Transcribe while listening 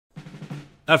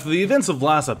After the events of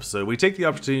last episode, we take the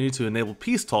opportunity to enable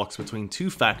peace talks between two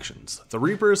factions, the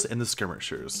Reapers and the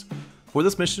Skirmishers. For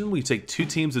this mission, we take 2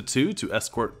 teams of 2 to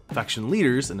escort faction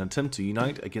leaders in an attempt to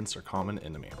unite against our common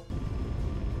enemy.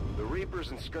 The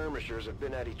Reapers and Skirmishers have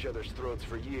been at each other's throats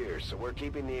for years, so we're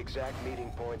keeping the exact meeting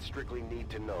points strictly need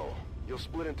to know. You'll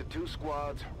split into 2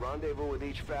 squads, rendezvous with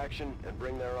each faction, and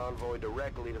bring their envoy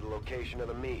directly to the location of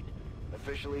the meet.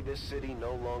 Officially, this city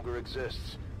no longer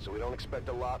exists, so we don't expect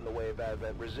a lot in the way of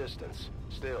advent resistance.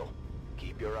 Still,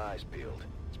 keep your eyes peeled.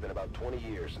 It's been about 20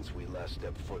 years since we last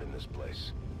stepped foot in this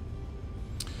place.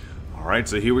 Alright,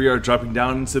 so here we are dropping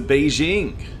down into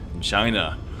Beijing, in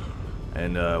China.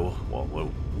 And,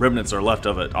 well, remnants are left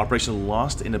of it. Operation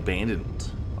Lost and Abandoned.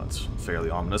 That's fairly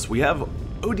ominous. We have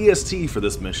ODST for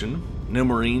this mission. No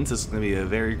Marines. This is going to be a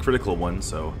very critical one,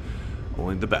 so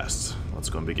only the best. Let's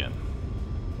go and begin.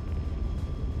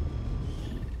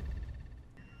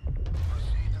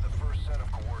 Proceed to the first set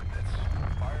of coordinates.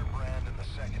 Firebrand and the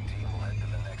second team will head to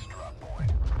the next drop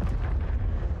point.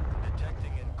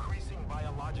 Detecting increasing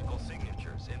biological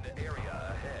signatures in the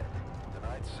area ahead. Then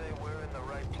I'd say we're in the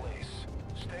right place.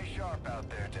 Stay sharp out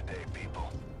there today,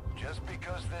 people. Just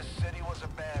because this city was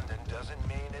abandoned doesn't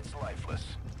mean it's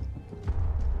lifeless.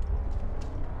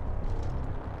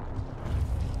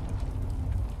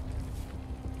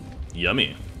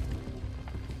 Yummy.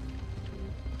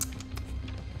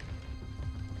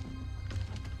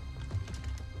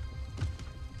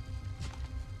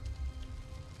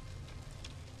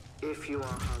 If you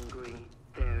are hungry,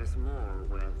 there's more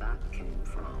where that came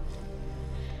from.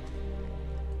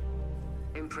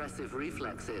 Impressive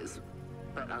reflexes,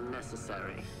 but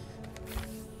unnecessary.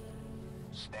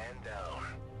 Stand down.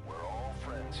 We're all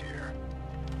friends here.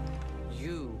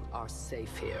 You are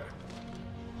safe here.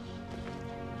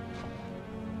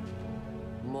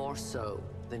 More so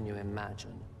than you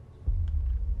imagine.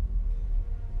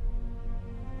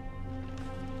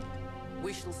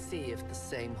 We shall see if the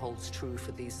same holds true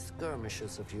for these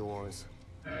skirmishers of yours.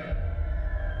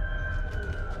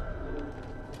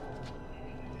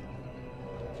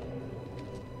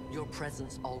 Your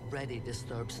presence already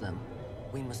disturbs them.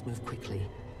 We must move quickly.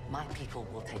 My people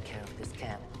will take care of this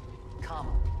camp. Come.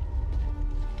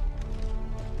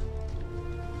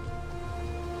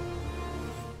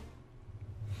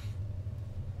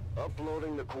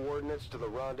 Uploading the coordinates to the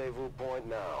rendezvous point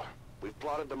now. We've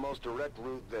plotted the most direct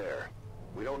route there.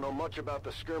 We don't know much about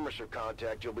the skirmisher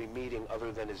contact you'll be meeting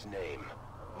other than his name.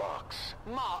 Mox.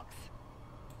 Mox?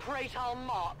 Praetor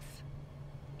Mox?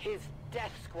 His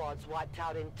death squads wiped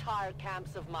out entire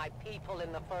camps of my people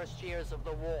in the first years of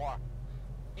the war.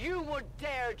 You would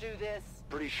dare do this?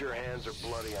 Pretty sure hands are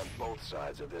bloody on both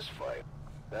sides of this fight.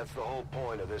 That's the whole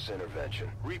point of this intervention.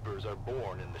 Reapers are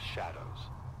born in the shadows,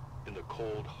 in the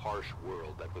cold, harsh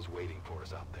world that was waiting for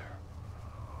us out there.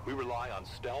 We rely on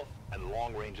stealth and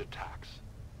long-range attacks,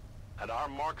 and our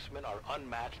marksmen are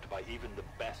unmatched by even the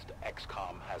best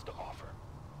XCOM has to offer.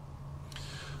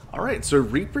 Alright, so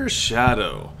Reaper's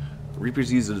Shadow.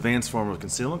 Reapers use an advanced form of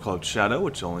concealment called Shadow,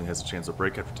 which only has a chance to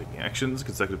break after taking actions.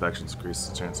 Consecutive actions increase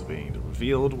the chance of being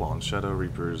revealed, while in Shadow,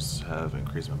 Reapers have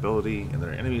increased mobility, and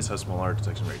their enemies have smaller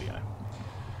detection radii.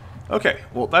 Okay,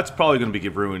 well that's probably going to be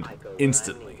ruined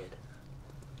instantly.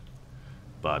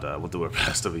 But we'll do our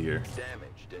best over here.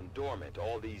 Damaged and dormant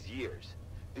all these years,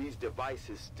 these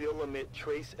devices still emit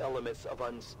trace elements of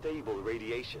unstable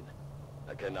radiation.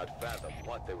 I cannot fathom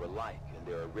what they were like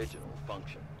in their original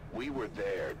function. We were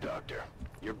there, Doctor.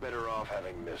 You're better off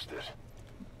having missed it.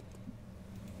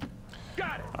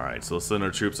 Got it! Alright, so let's send our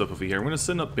troops up over here. I'm going to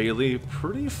send up Bailey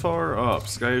pretty far up.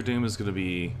 Sky of Doom is going to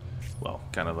be, well,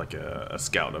 kind of like a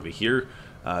scout over here.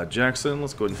 Jackson,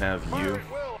 let's go ahead and have you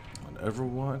on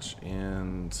Overwatch,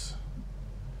 and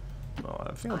well,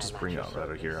 I think I'll just bring out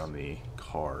right here on the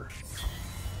car.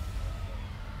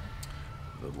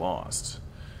 The Lost.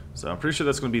 So I'm pretty sure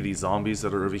that's going to be the zombies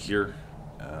that are over here.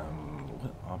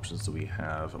 What options do we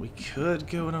have? We could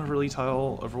go in a really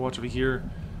tile Overwatch over here.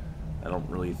 I don't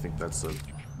really think that's a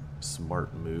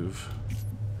smart move.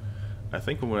 I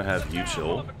think I'm going to have you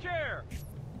chill.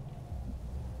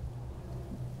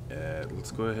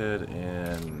 Let's go ahead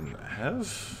and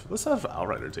let's have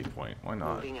Outrider take point. Why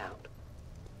not?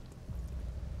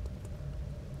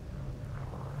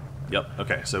 Yep,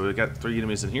 okay, so we've got 3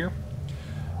 enemies in here.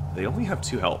 They only have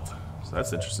 2 health, so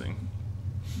that's interesting.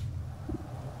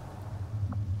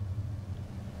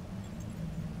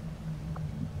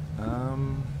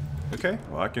 Okay,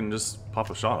 well I can just pop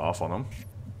a shot off on them.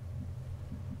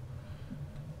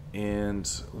 And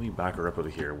let me back her up over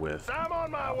here with... I'm on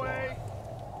my way!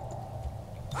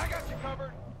 I got you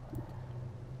covered!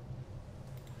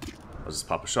 I'll just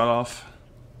pop a shot off.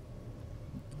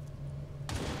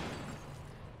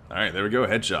 Alright, there we go,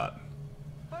 headshot.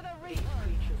 For the Reaper.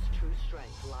 Creatures' true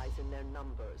strength lies in their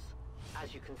numbers.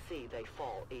 As you can see, they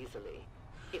fall easily.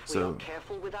 If we are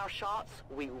careful with our shots,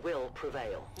 we will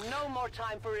prevail. No more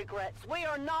time for regrets. We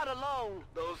are not alone.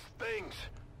 Those things,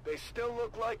 they still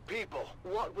look like people.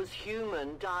 What was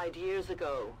human died years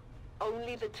ago.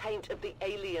 Only the taint of the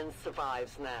aliens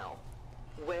survives now.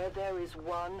 Where there is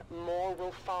one, more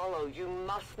will follow. You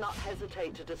must not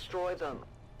hesitate to destroy them.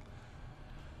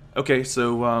 Okay,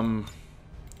 so,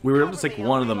 we were able to take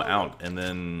one of them out, and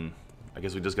then I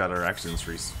guess we just got our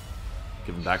accidents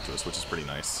given back to us, which is pretty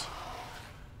nice.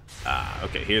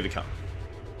 Okay, here they come.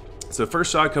 So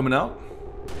first shot coming out.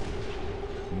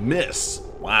 Miss.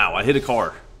 Wow, I hit a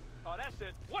car. Oh, that's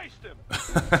it. Waste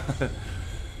him.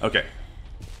 Okay.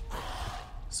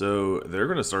 So they're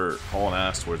gonna start hauling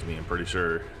ass towards me, I'm pretty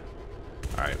sure.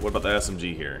 Alright, what about the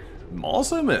SMG here?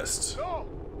 Also missed.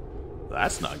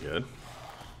 That's not good.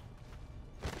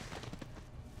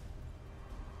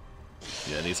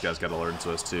 Yeah, these guys gotta learn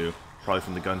to us too. Probably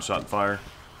from the gunshot fire.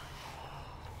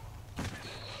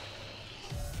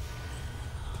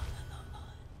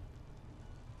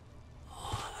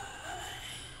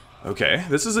 Okay,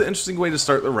 this is an interesting way to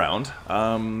start the round.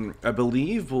 I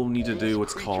believe we'll need to do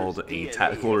what's called a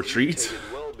tactical retreat.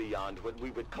 Well beyond what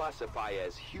we would classify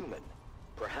as human.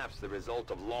 Perhaps the result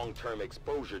of long-term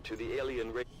exposure to the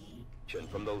alien radiation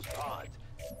from those pods.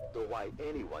 Though why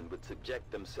anyone would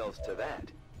subject themselves to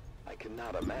that, I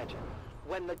cannot imagine.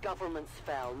 When the governments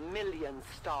fell, millions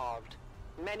starved.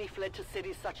 Many fled to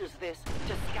cities such as this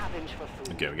to scavenge for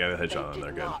food. Okay, we got a headshot on there,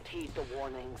 They did good. not heed the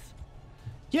warnings.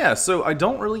 Yeah, so I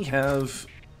don't really have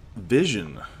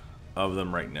vision of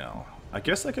them right now. I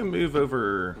guess I can move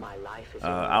over My life is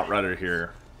Outrider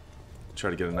here. Try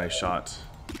to get a nice shot.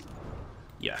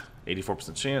 Yeah,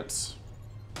 84% chance.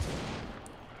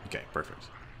 Okay, perfect.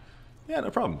 Yeah, no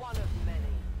problem. one of many.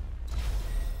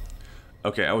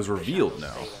 Okay, I was revealed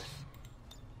now.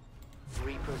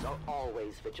 Reapers are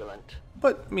always vigilant.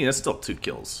 But, I mean, that's still 2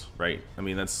 kills, right? I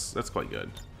mean, that's quite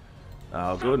good.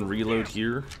 I'll go ahead and reload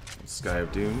here. Sky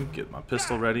of Doom, get my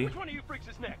pistol ready. Which one of you freaks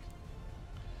is next?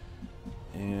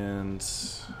 And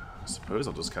I suppose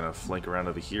I'll just kind of flank around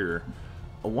over here.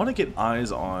 I want to get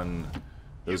eyes on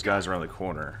those guys around the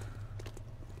corner.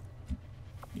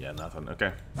 Yeah, nothing.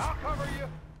 Okay. I'll cover you.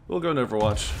 We'll go in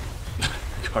Overwatch.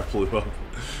 Car blew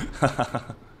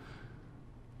up.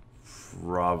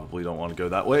 Probably don't want to go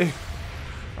that way.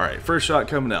 Alright, first shot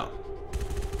coming out.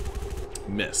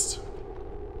 Missed.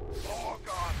 Oh,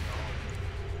 God,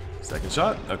 no. Second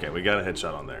shot. Okay, we got a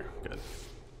headshot on there. Good.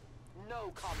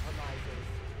 No compromises.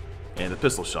 And the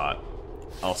pistol shot.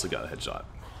 Also got a headshot.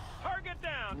 Target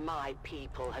down. My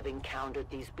people have encountered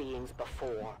these beings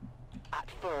before. At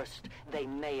first, they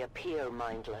may appear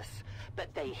mindless,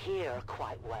 but they hear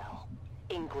quite well.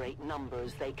 In great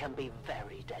numbers, they can be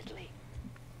very deadly.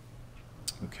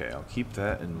 Okay, I'll keep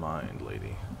that in mind,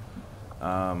 lady.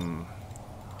 I'm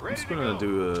just gonna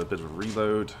do a bit of a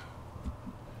reload.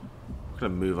 I'm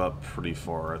gonna move up pretty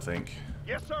far, I think.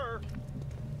 Yes, sir.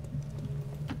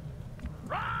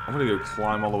 I'm gonna go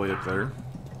climb all the way up there.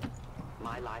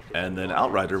 My life is And then in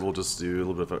Outrider will just do a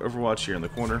little bit of Overwatch here in the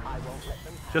corner, I won't let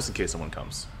them just in case someone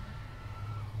comes.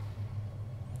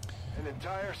 An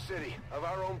entire city of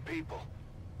our own people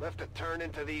left to turn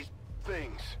into these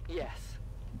things. Yes.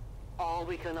 All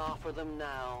we can offer them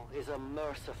now is a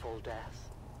merciful death.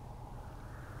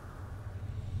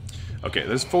 Okay,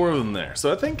 there's 4 of them there.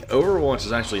 So I think Overwatch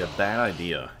is actually a bad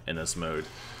idea in this mode.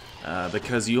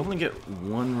 Because you only get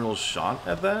 1 real shot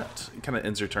at that. It kind of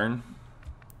ends your turn.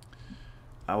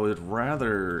 I would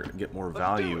rather get more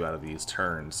value out of these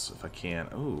turns if I can.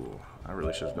 Ooh, I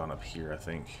really should have gone up here, I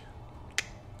think.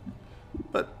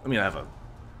 But, I mean, I have a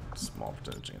small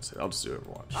percentage chance. I'll just do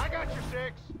Overwatch. I got your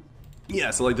 6. Yeah,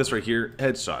 so like this right here,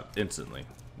 headshot, instantly.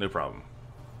 No problem.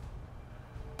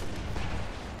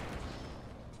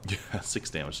 Yeah, 6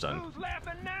 damage done. Who's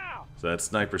laughing now? So that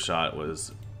sniper shot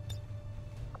was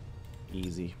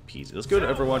easy peasy. Let's go to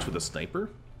Overwatch with a sniper.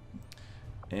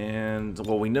 And,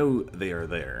 well, we know they are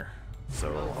there.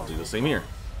 So I'll do the same here.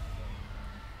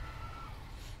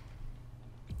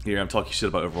 Here, I'm talking shit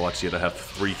about Overwatch, yet I have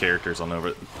 3 characters on over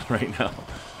it right now.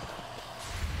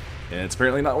 And it's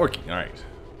apparently not working. Alright.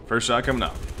 First shot coming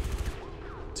up.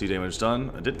 2 damage done.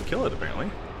 I didn't kill it,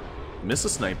 apparently. Missed a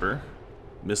sniper.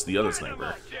 Missed the other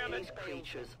sniper. These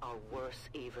creatures are worse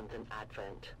even than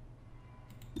Advent.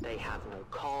 They have no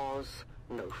cause,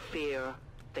 no fear.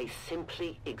 They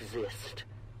simply exist.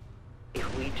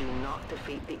 If we do not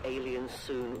defeat the aliens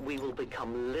soon, we will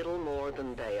become little more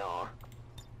than they are.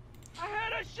 I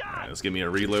had a shot. Alright, let's give me a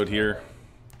reload here.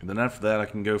 And then after that, I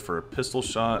can go for a pistol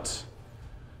shot.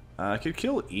 I could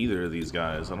kill either of these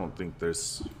guys. I don't think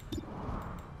there's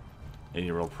any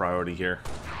real priority here.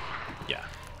 Yeah.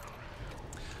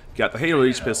 Got the Halo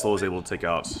Reach pistol, is able to take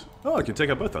out... Oh, I can take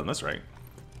out both of them, that's right.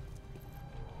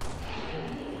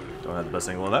 Don't have the best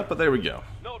angle on that, but there we go.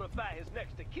 Notify his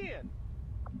next of kin.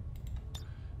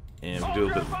 And we do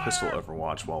a bit of pistol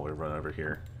overwatch while we run over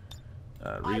here.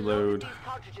 Reload. I loaded these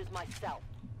cartridges myself.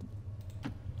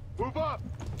 Move up.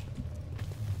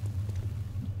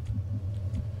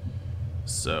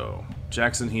 So,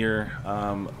 Jackson here.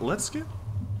 Let's get...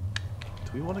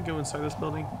 Do we want to go inside this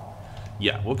building?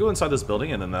 Yeah, we'll go inside this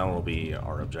building and then that will be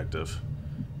our objective.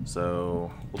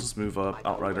 So, we'll just move up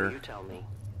Outrider You tell me.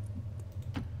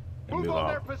 and move on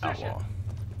their up position. Outlaw.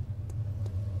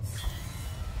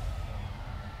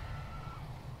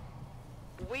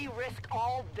 We risk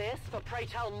all this for pray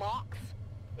tell Mox?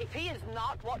 If he is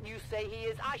not what you say he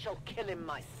is, I shall kill him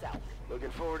myself.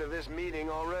 Looking forward to this meeting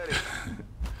already.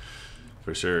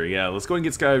 For sure, yeah. Let's go and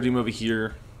get Sky Doom over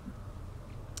here.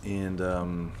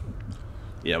 And,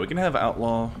 yeah, we can have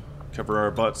Outlaw cover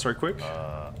our butts right quick.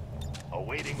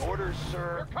 Awaiting orders,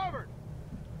 sir. You're covered.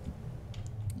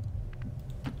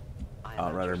 I am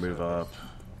Outrider at your move service. up.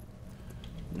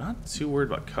 I'm not too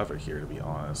worried about cover here, to be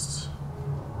honest.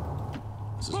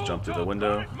 Let's just jump through the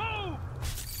window. Move.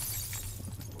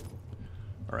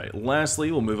 Alright,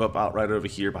 lastly, we'll move up Outrider over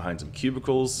here behind some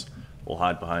cubicles. We'll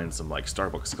hide behind some, like,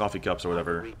 Starbucks coffee cups or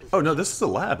whatever. Oh, no, this is a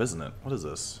lab, isn't it? What is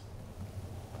this?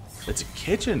 It's a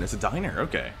kitchen. It's a diner.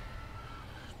 Okay.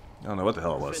 I don't know what the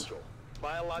hell it was. Central.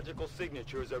 Biological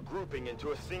signatures are grouping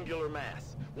into a singular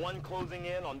mass. One closing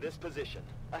in on this position.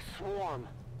 A swarm.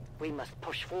 We must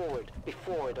push forward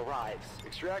before it arrives.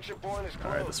 Extraction point is close.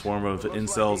 Alright, the swarm of Looks like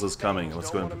incels these is coming. things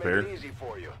Let's don't go and wanna make prepare. it easy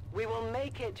for you. We will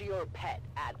make it to your pet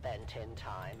advent in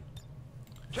time.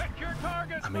 Check your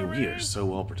targets. I mean, we are Marines. so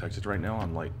well protected right now.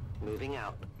 I'm like, Moving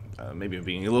out. maybe I'm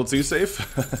being a little too safe.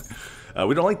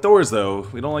 We don't like doors, though.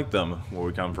 We don't like them where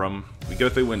we come from. We go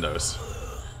through windows.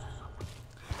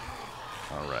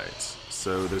 Alright,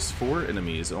 so there's 4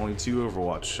 enemies, only 2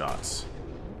 Overwatch shots.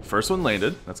 First one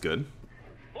landed, that's good.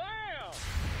 Blam!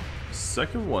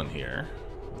 Second one here,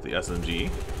 with the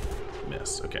SMG,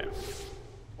 missed, okay.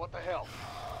 What the hell?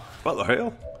 What the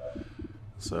hell?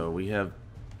 So we have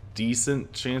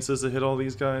decent chances to hit all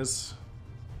these guys.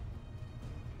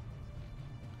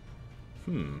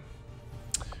 Do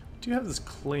you have this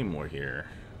Claymore here?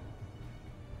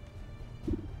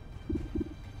 I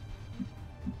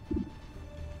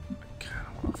kind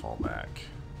of want to fall back.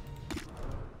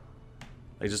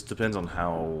 It just depends on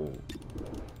how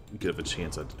good of a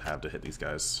chance I'd have to hit these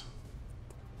guys.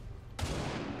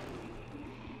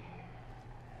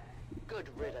 Good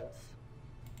riddance.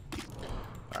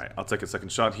 Alright, I'll take a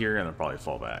second shot here and I'll probably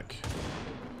fall back.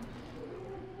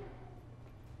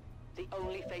 The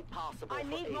only fate possible. I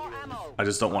need more ammo. I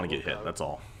just don't want to get hit, that's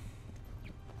all.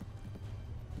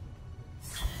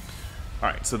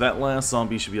 Alright, so that last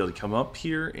zombie should be able to come up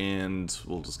here, and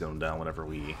we'll just gun him down whenever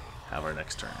we have our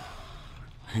next turn.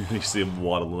 You see him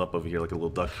waddling up over here like a little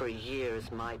duck. For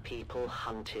years, my people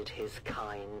hunted his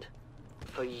kind.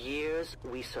 For years,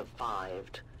 we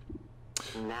survived.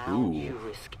 Now Ooh. you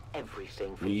risk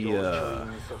everything for We, your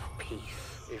dreams of peace.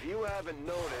 If you haven't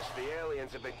noticed, the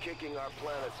aliens have been kicking our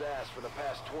planet's ass for the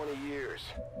past 20 years.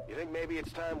 You think maybe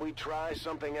it's time we try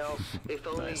something else? If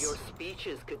only Nice. your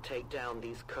speeches could take down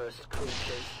these cursed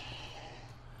creatures.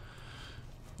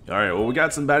 Alright, well we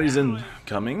got some baddies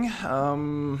incoming.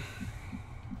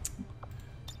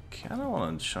 Kinda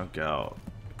wanna chunk out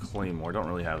Claymore. Don't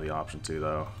really have the option to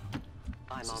though.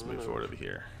 I'm Let's just on the move forward over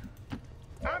here.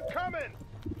 I'm coming.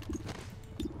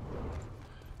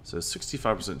 So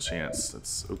 65% chance,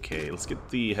 that's okay. Let's get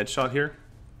the headshot here.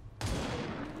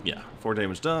 Yeah, 4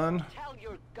 damage done. Tell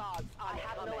your gods I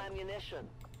have no ammunition.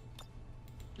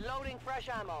 Loading fresh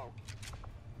ammo.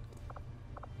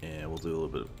 And we'll do a little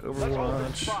bit of Let's hold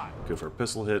this Overwatch. spot. Go for a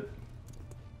pistol hit.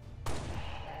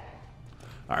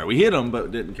 Alright, we hit him,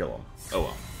 but didn't kill him. Oh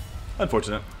well.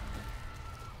 Unfortunate.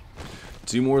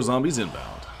 2 more zombies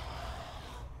inbound.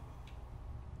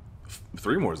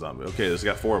 3 more zombies. Okay, there's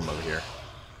got 4 of them over here.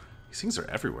 These things are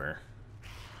everywhere.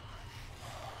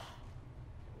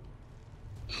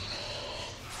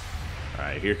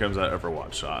 Alright, here comes that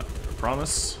Overwatch shot.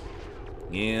 Promise.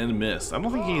 And miss. I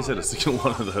don't think he's hit a single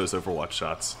one of those Overwatch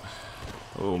shots.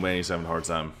 Oh man, he's having a hard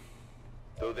time.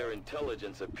 Though their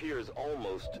intelligence appears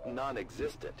almost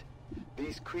non-existent,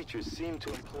 these creatures seem to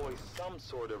employ some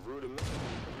sort of rudimentary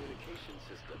communication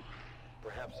system.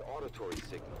 Perhaps auditory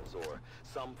signals or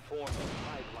some form of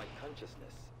hive-like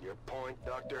consciousness. Your point,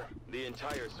 Doctor? The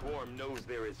entire swarm knows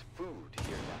there is food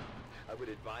here now. A would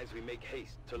advise we make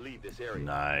haste to leave this area.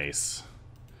 Nice.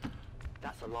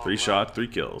 That's a long 3 run. shot, 3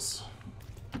 kills.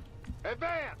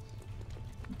 Advance!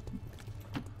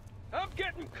 I'm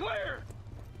getting clear!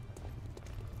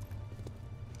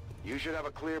 You should have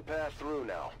a clear path through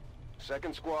now.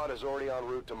 Second squad is already en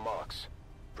route to Mox.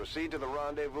 Proceed to the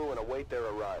rendezvous and await their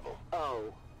arrival.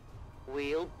 Oh,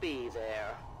 we'll be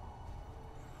there.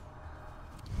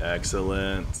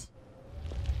 Excellent.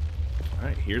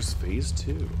 Alright, here's phase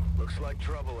 2. Looks like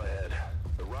trouble ahead.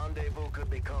 The rendezvous could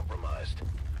be compromised.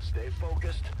 Stay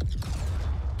focused.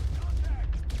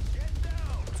 Contact! Get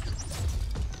down!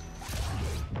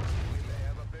 We may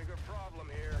have a bigger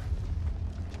problem here.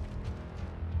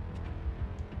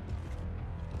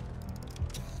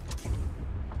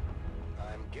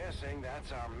 I'm guessing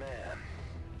that's our man.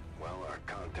 Well, our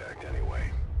contact anyway.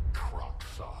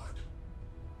 Crocksod.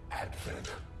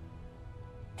 Advent.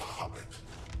 Hobbit.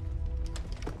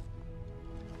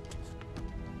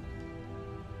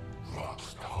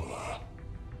 Roxtola.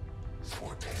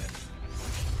 Fortet.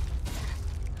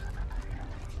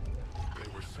 They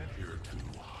were sent here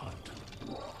to hunt, to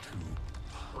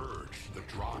purge the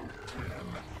Drop 10,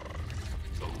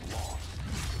 the Lost.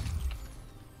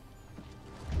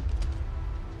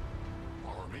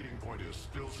 Our meeting point is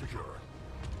still secure.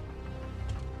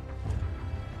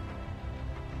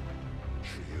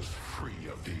 She is free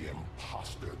of the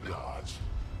imposter gods.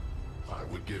 I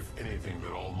would give anything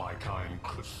that all my kind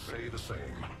could say the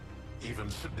same. Even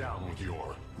sit down with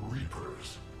your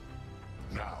Reapers.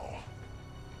 Now,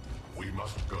 we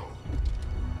must go.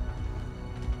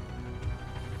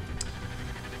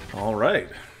 Alright.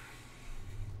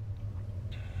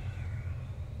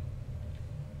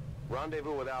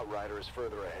 Rendezvous with Outrider is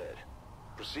further ahead.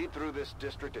 Proceed through this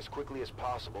district as quickly as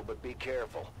possible, but be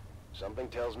careful. Something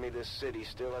tells me this city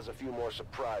still has a few more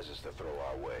surprises to throw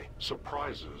our way.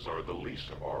 Surprises are the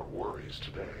least of our worries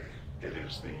today. It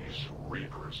is these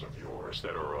Reapers of yours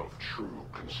that are of true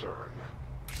concern.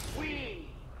 We,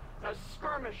 the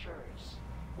Skirmishers,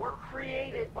 were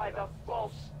created by the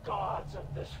false gods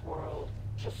of this world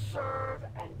to serve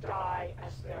and die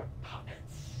as their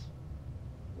puppets.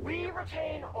 We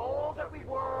retain all that we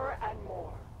were and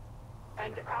more,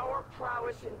 and our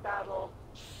prowess in battle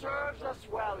serves us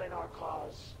well in our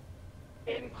cause.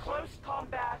 In close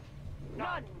combat,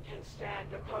 none can stand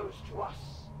opposed to us.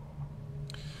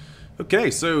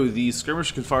 Okay, so the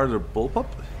skirmisher can fire their bullpup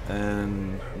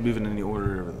and move in any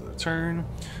order of the turn,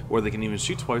 or they can even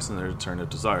shoot twice in their turn if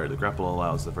desired. The grapple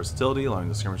allows the versatility, allowing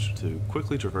the skirmisher to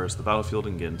quickly traverse the battlefield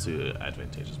and get into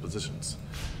advantageous positions.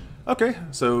 Okay,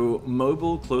 so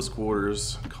mobile close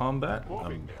quarters combat.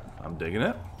 I'm digging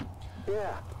it.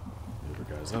 Yeah. Move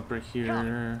our guys up right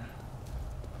here.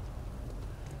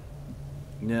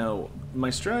 Now, my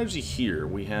strategy here,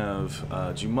 we have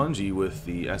Jumanji with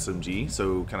the SMG,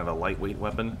 so kind of a lightweight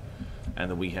weapon, and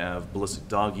then we have Ballistic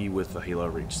Doggy with the Halo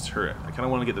Range turret. I kind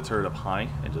of want to get the turret up high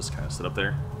and just kind of sit up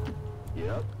there.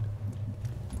 Yep.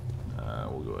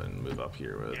 We'll go ahead and move up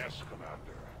here with Yes,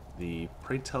 Commander. the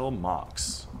Pray Tell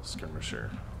Mox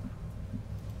skirmisher.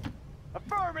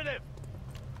 Affirmative!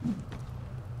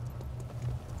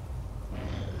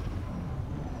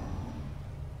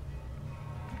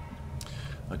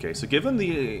 Okay, so given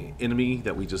the enemy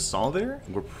that we just saw there,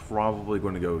 we're probably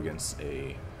going to go against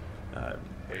a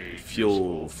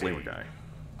fuel flamer guy.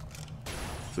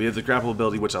 So we have the grapple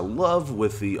ability, which I love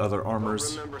with the other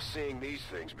armors. I remember seeing these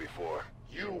things before.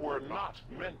 You were not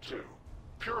meant to.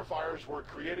 Purifiers were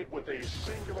created with a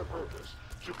singular purpose,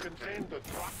 to contain the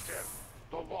Drop 10,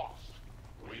 the Lost.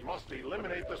 We must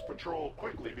eliminate this patrol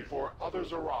quickly before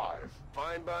others arrive.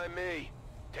 Fine by me.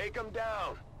 Take them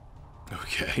down.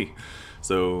 Okay,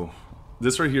 so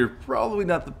this right here, probably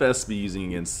not the best to be using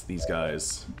against these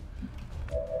guys,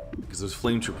 because those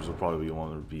flame troopers will probably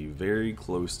want to be very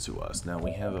close to us. Now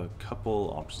we have a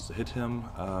couple options to hit him.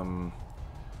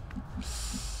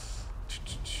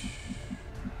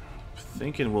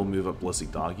 Thinking we'll move up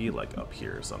Ballistic Doggy like up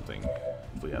here or something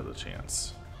if we have the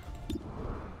chance.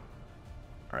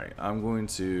 Alright, I'm going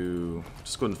to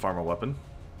just go ahead and farm a weapon.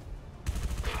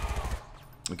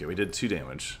 Okay, we did 2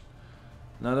 damage.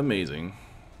 Not amazing.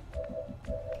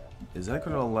 Is that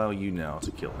going to allow you now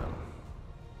to kill him?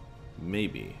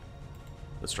 Maybe.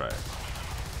 Let's try it.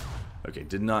 Okay,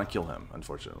 did not kill him,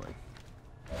 unfortunately.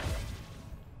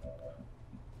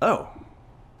 Oh!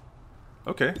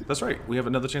 Okay, that's right. We have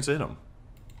another chance to hit him.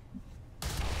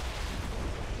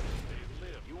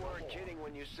 You weren't kidding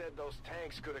when you said those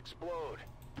tanks could explode.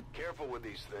 Careful with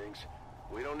these things.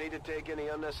 We don't need to take any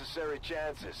unnecessary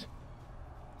chances.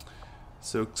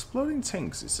 So exploding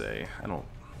tanks, you say? I don't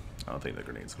think the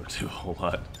grenade's going to do a whole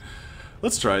lot.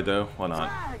 Let's try it though. Why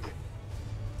not?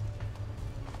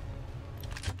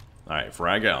 Alright,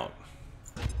 frag out.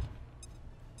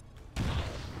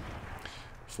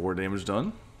 4 damage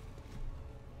done.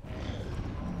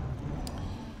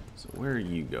 So where are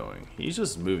you going? He's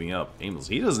just moving up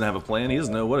aimlessly. He doesn't have a plan. He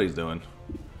doesn't know what he's doing.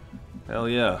 Hell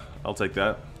yeah, I'll take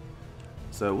that.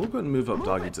 So we'll go ahead and move up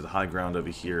Doggy to the high ground over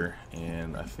here,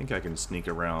 and I think I can sneak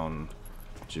around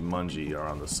Jumanji or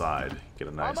on the side. Get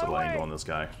a nice little angle on this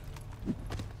guy.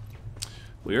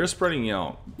 We are spreading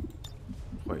out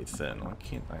quite thin. Why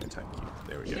can't I attack you?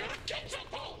 There we go.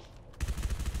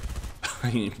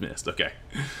 You missed. Okay.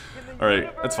 All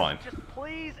right, that's fine. Just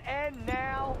please end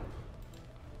now.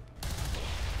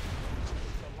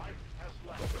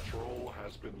 The patrol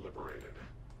has been liberated.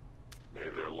 May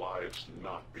their lives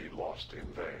not be lost in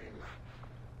vain.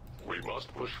 We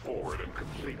must push forward and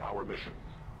complete our mission.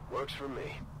 Works for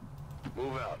me.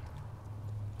 Move out.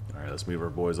 All right, let's move our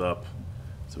boys up.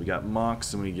 So we got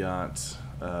Mox and we got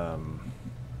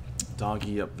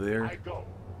Doggy up there. I go.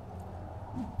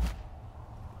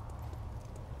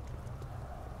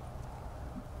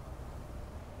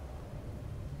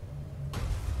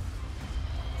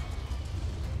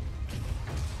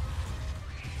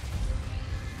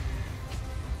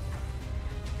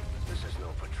 This is no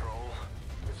patrol.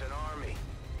 It's an army.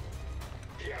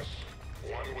 Yes,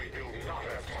 one we do not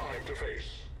have time to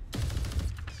face.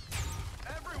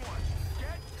 Everyone,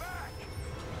 get back!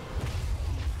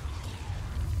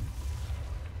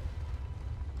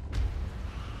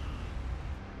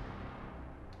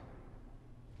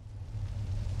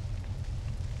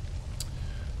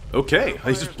 Okay,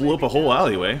 I just blew up a whole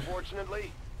alleyway.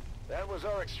 Unfortunately, that was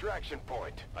our extraction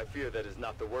point. I fear that is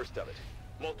not the worst of it.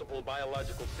 Multiple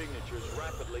biological signatures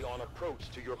rapidly on approach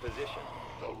to your position.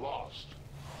 The lost.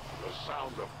 The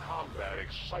sound of combat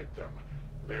excite them.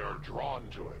 They are drawn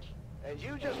to it. And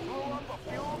you just blew up a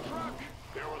fuel truck?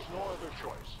 There was no other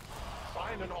choice.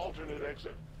 Find an alternate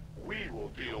exit. We will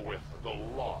deal with the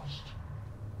lost.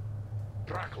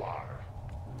 Draklar.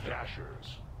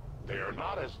 Dashers. They are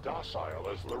not as docile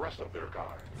as the rest of their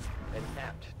kind. An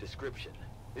apt description.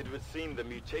 It would seem the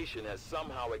mutation has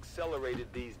somehow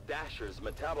accelerated these Dashers'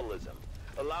 metabolism,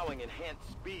 allowing enhanced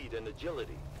speed and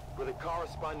agility, with a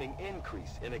corresponding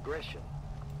increase in aggression.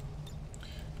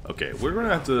 Okay, we're gonna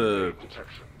have to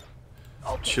Detection.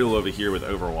 chill over here with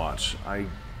Overwatch.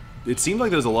 It seemed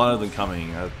like there's a lot of them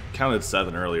coming. I counted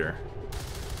 7 earlier.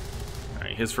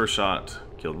 Alright, his first shot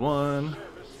killed 1.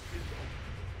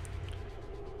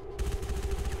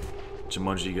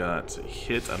 Jumanji got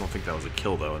hit. I don't think that was a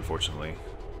kill though, unfortunately.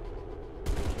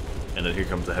 And then here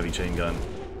comes the heavy chain gun.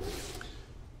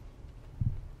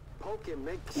 Poke him,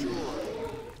 make sure.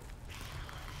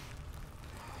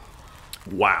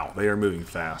 Wow, they are moving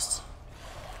fast.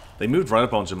 They moved right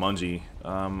up on Jumanji.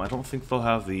 I don't think they'll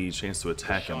have the chance to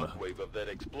attack him. The shockwave of that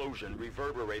explosion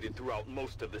reverberated throughout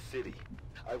most of the city.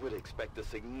 I would expect a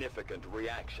significant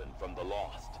reaction from the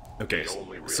lost. Okay, The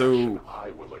only so reaction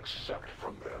I will accept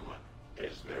from them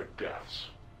is their deaths.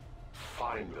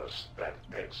 Find us that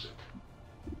exit.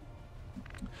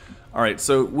 alright,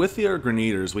 so with the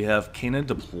Grenadiers, we have cannon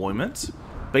deployment.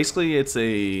 Basically, it's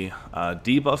a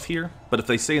debuff here, but if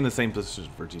they stay in the same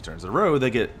position for 2 turns in a row, they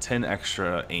get 10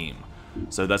 extra aim.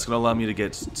 So that's going to allow me to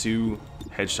get 2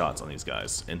 headshots on these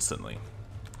guys instantly.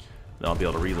 Then I'll be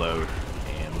able to reload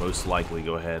and most likely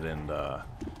go ahead and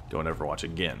go and Overwatch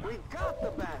again. We got the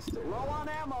bastard. Low on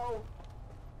ammo.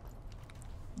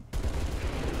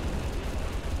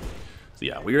 So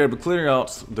yeah, we were able to clear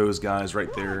out those guys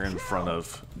right there in front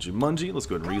of Jumanji. Let's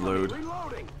go ahead and reload.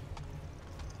 Reloading.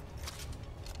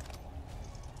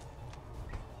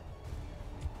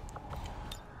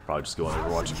 Probably just go on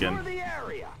Overwatch Secure again. the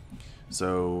area.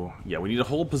 So yeah, we need to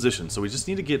hold position. So we just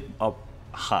need to get up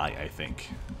high, I think.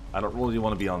 I don't really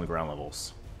want to be on the ground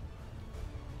levels.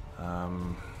 We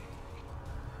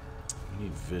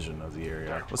need vision of the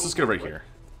area. Let's just go right here.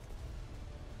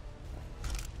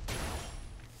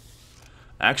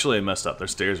 Actually, I messed up. There's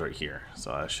stairs right here,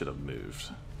 so I should have moved.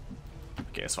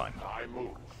 Okay, it's fine. I move.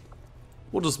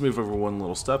 We'll just move over 1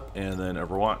 little step and then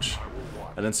Overwatch.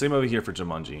 And then same over here for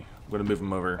Jumanji. I'm going to move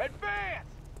him over. Advance!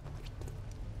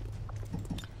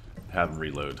 Have him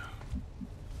reload.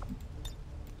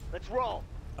 Let's roll.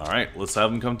 Alright, let's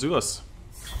have him come to us.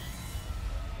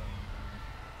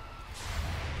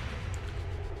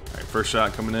 Alright, first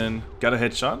shot coming in. Got a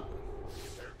headshot.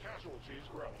 Their casualties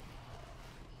grow.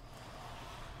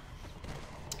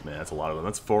 Man, that's a lot of them.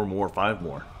 That's 4 more, 5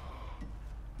 more.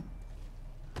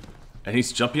 And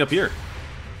he's jumping up here.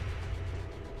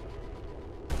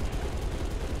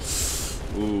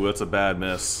 Ooh, that's a bad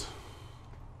miss.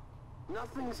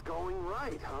 Nothing's going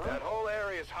right, huh? That whole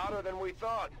area's hotter than we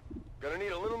thought. Gonna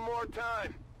need a little more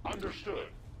time. Understood.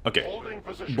 Okay.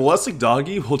 Ballistic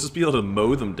Doggy will just be able to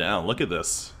mow them down. Look at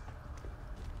this.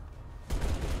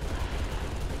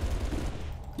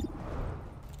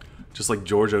 Just like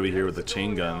George over here with the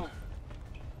chain gun.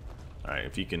 Alright,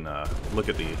 if you can look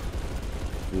at the...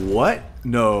 What?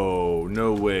 No,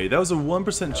 no way. That was a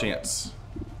 1% chance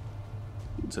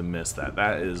to miss that.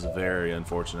 That is very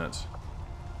unfortunate.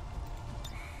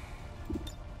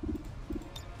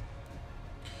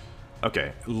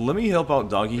 Okay, let me help out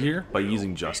Doggy here by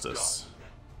using Justice.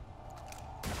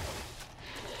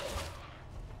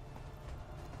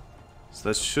 So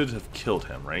that should have killed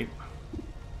him, right?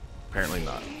 Apparently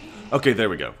not. Okay, there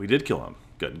we go. We did kill him.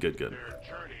 Good, good, good.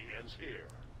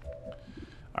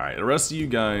 Alright, the rest of you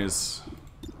guys...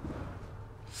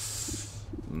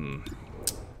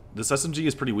 This SMG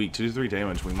is pretty weak. 2 to 3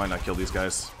 damage. We might not kill these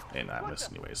guys. And I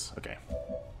missed anyways. Okay.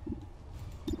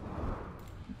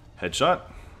 Headshot.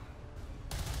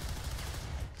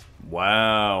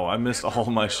 Wow, I missed all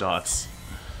my shots.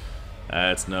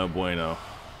 That's no bueno.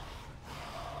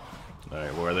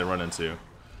 Alright, where are they running to?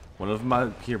 One of them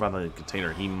out here by the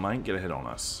container. He might get a hit on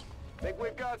us. Think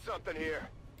we've got something here.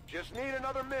 Just need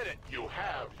another minute. You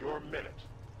have your minute.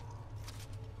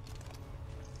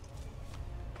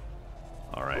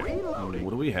 Alright, what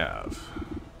do we have?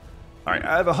 Alright,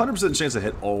 I have a 100% chance to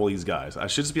hit all these guys. I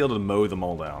should just be able to mow them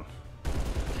all down.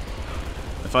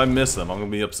 If I miss them, I'm going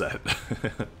to be upset.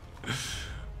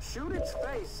 Shoot its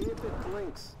face, see if it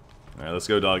blinks. Alright, let's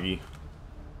go, Doggy.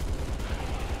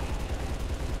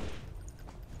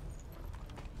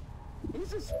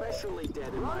 He's especially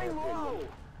dead in my opinion.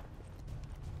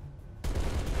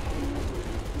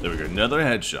 There we go, another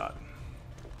headshot.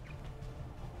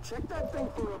 Check that thing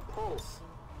for a pulse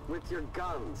with your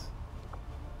guns.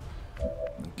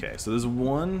 Okay, so there's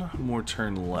one more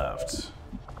turn left.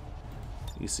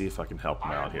 Let me see if I can help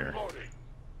him out here.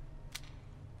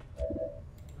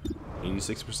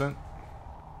 86%?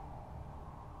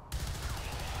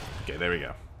 Okay, there we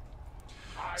go.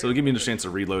 So it'll give me a chance to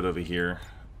reload over here.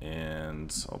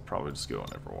 And I'll probably just go on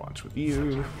Overwatch with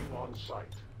you.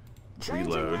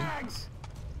 Reload.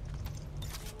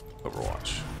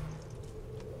 Overwatch.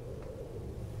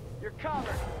 You're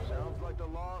covered. Sounds like the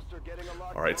Lost are getting a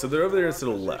lot. Alright, so they're over there to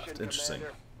the left. Interesting.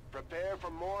 Commander. Prepare for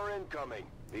more incoming.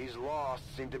 These Lost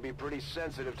seem to be pretty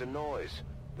sensitive to noise.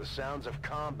 The sounds of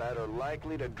combat are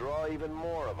likely to draw even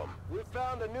more of them. We've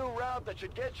found a new route that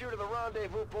should get you to the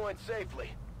rendezvous point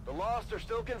safely. The Lost are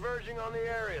still converging on the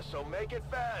area, so make it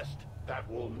fast. That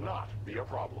will not be a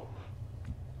problem.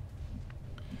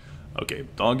 Okay,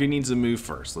 Doggy needs to move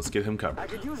first. Let's get him covered. I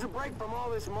could use a break from all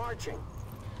this marching.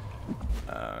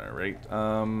 Alright,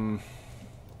 I'll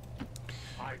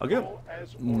get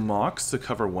Mox to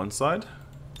cover one side.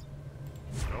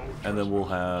 And then we'll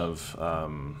have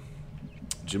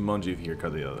Jumanji here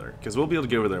cover the other. Because we'll be able to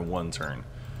get over there in one turn.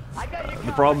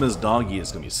 The problem is Doggy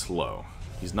is going to be slow.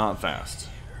 He's not fast.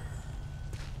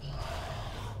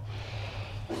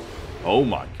 Oh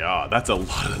my god, that's a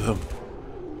lot of them.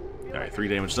 Alright, 3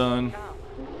 damage done.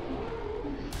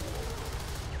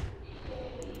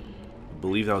 I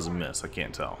believe that was a miss, I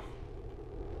can't tell.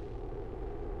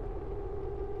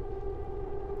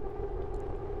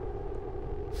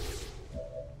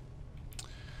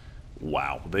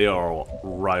 Wow, they are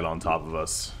right on top of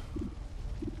us.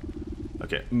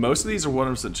 Okay, most of these are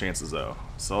 100% chances though,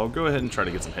 so I'll go ahead and try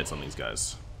to get some hits on these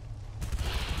guys.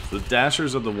 The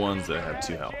Dashers are the ones that have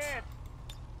 2 health.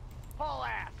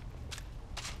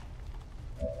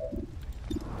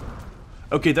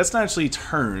 Okay, that's not actually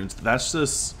turns, that's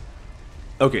just...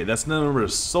 Okay, that's the number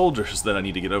of soldiers that I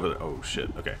need to get over there. Oh shit,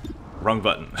 okay. Wrong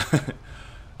button.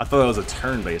 I thought that was a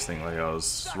turn-based thing, like I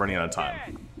was running out of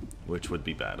time. Which would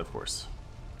be bad, of course.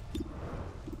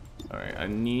 Alright, I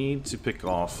need to pick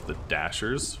off the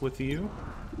Dashers with you.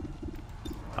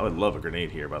 I would love a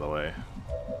grenade here, by the way.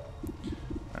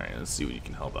 Alright, let's see what you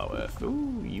can help out with.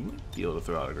 Ooh, you might be able to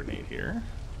throw out a grenade here.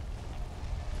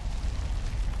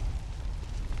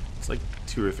 It's like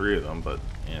 2 or 3 of them, but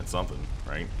yeah, it's something,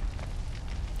 right?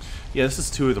 Yeah, this is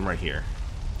 2 of them right here.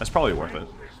 That's probably worth it.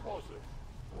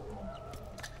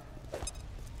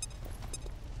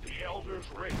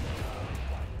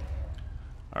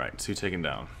 Alright, 2 taken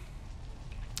down.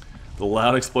 The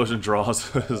loud explosion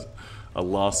draws a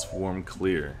lost swarm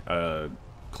clear.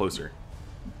 Closer.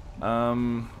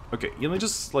 Okay, you know,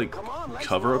 just like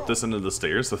cover up this end of the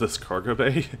stairs of this cargo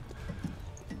bay.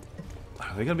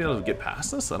 Are they gonna be able to get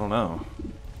past this? I don't know.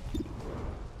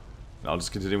 I'll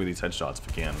just continue with these headshots if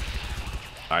I can.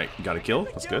 Alright, got a kill.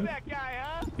 That's good.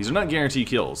 These are not guaranteed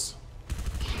kills.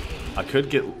 I could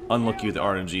get unlucky with the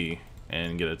RNG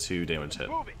and get a 2 damage hit.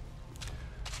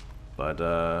 But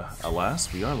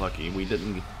alas, we are lucky. We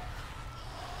didn't.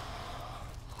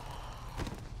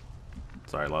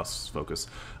 Sorry, lost focus.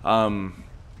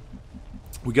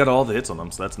 We got all the hits on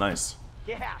them, so that's nice.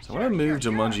 Yeah, So I'm gonna move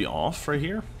Jumanji off right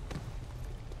here.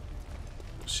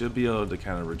 Should be able to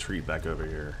kind of retreat back over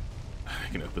here.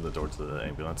 I can open the door to the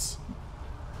ambulance.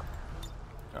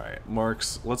 Alright,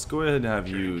 Marks, let's go ahead and have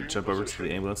you jump over to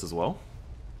the ambulance as well.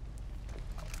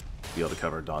 Be able to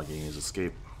cover Doggy and his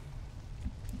escape.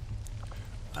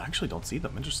 I actually don't see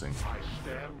them. Interesting. I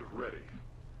stand ready.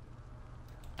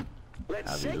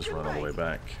 Have you just run all the way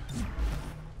back.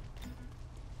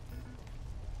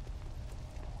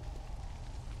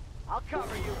 I'll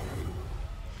cover you.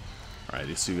 Alright,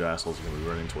 these two assholes are going to be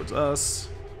running towards us.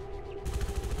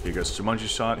 Here goes Jumanji's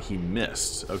shot. He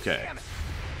missed. Okay.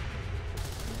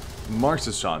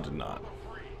 Marks' shot did not.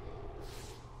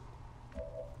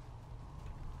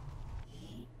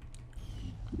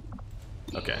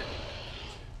 Okay.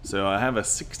 So I have a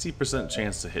 60%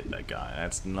 chance to hit that guy.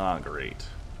 That's not great.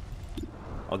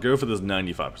 I'll go for this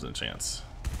 95% chance.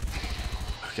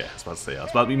 Okay, I was about to say, I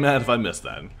was about to be mad if I missed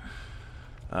that.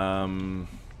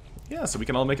 Yeah, so we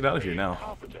can all make it out of here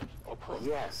now.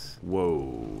 Yes.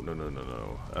 Whoa,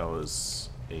 no. That was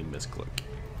a misclick.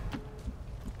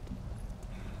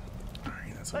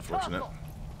 Alright, that's unfortunate.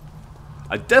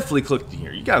 I definitely clicked in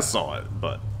here. You guys saw it,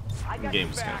 but the game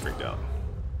just kind of freaked out.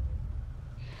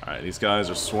 Alright, these guys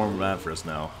are swarming mad for us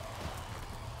now.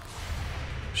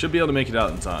 Should be able to make it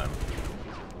out in time.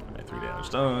 Alright, 3 damage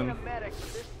done. Medic,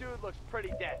 this dude looks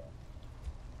pretty dead.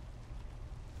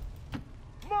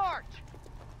 March!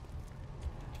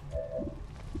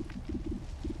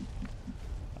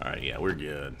 Alright, yeah, we're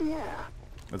good. Yeah.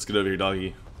 Let's get over here,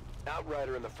 Doggy.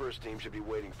 Outrider and the first team should be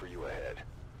waiting for you ahead.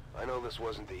 I know this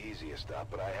wasn't the easiest stop,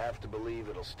 but I have to believe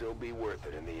it'll still be worth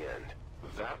it in the end.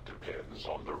 That depends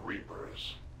on the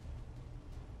Reapers.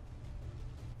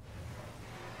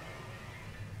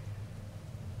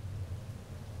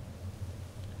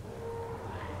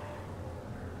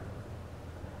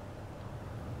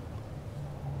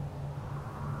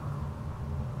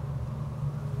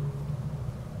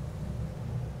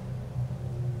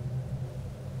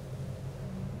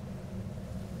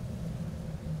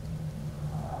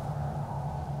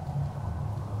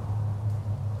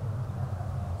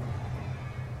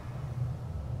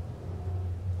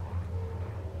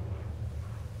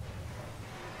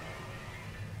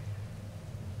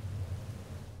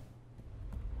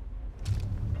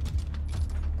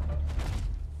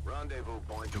 Rendezvous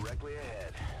point directly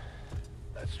ahead.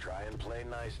 Let's try and play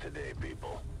nice today,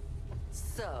 people.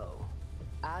 So,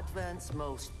 Advent's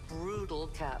most brutal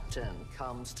captain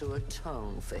comes to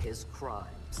atone for his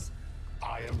crimes.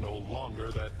 I am no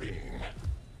longer that being.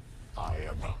 I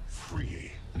am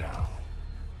free now.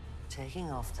 Taking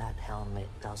off that helmet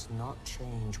does not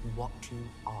change what you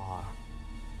are.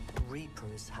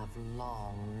 Reapers have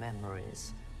long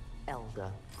memories.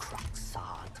 Elder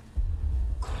Cracksod.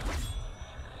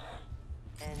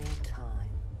 Anytime.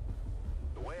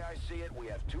 The way I see it, we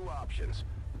have two options.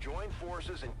 Join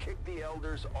forces and kick the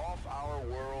Elders off our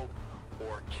world,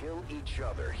 or kill each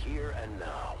other here and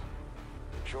now.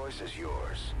 The choice is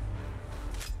yours.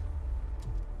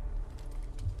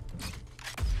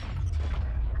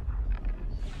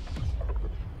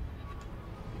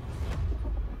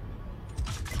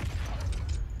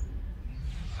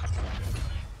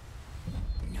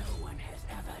 No one has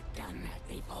ever done that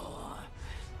before.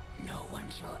 No one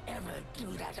shall ever do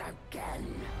that again.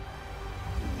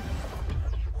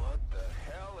 What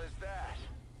the hell is that?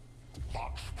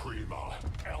 Vox Prima,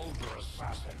 Elder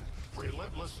Assassin,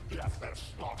 relentless death that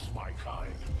stalks my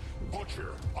kind,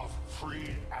 butcher of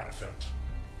free Advent.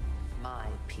 My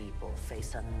people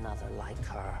face another like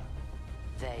her.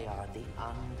 They are the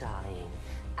undying,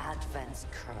 Advent's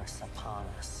curse upon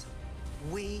us.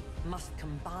 We must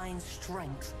combine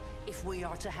strength if we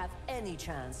are to have any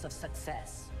chance of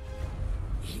success.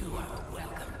 You are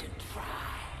welcome to try.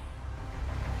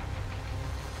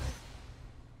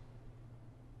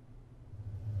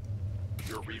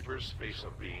 Your Reapers face a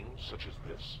being such as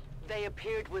this? They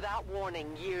appeared without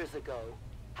warning years ago.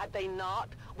 Had they not,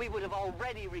 we would have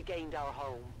already regained our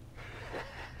home.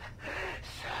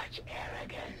 Such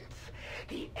arrogance.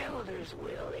 The Elder's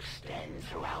will extends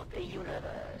throughout the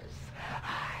universe.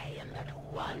 I am but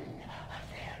one of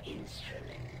their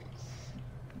instruments.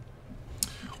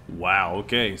 Wow,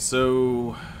 okay,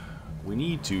 so we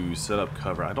need to set up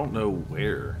cover. I don't know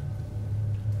where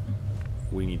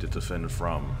we need to defend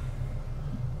from.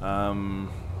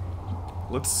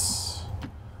 Let's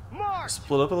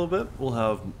split up a little bit. We'll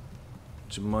have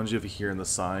Jumanji over here on the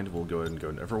side. We'll go ahead and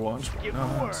go to Overwatch. Why Give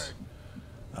not? the word.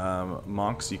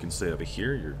 Mox, you can stay over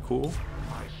here. You're cool.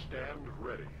 I stand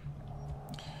ready.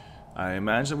 I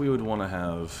imagine we would want to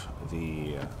have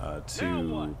the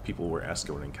two people we're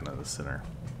escorting kind of the center.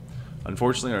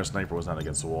 Unfortunately, our sniper was not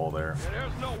against the wall there.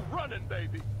 There's no running,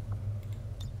 baby.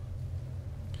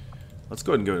 Let's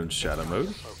go ahead and go into shadow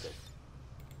mode. Focus.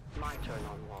 My turn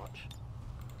on watch.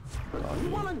 You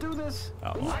wanna do this?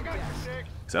 Outlaw. I got you, Six.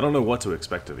 'Cause I don't know what to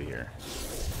expect over here.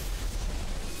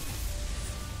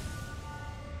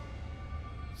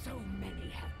 So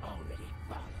many have already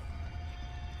fallen.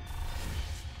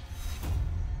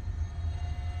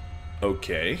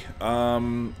 Okay.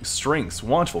 Strengths.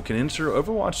 Watchful can enter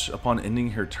Overwatch upon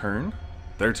ending their turn.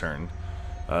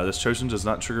 This chosen does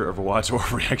not trigger Overwatch or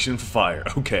reaction fire.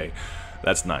 Okay,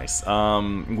 that's nice.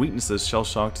 Weaknesses. Shell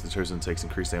shock. The chosen takes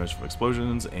increased damage from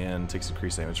explosions and takes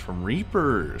increased damage from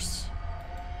Reapers.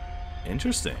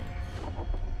 Interesting.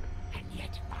 And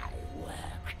yet my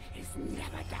work is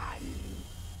never done.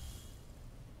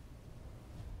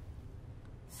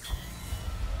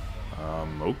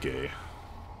 Okay.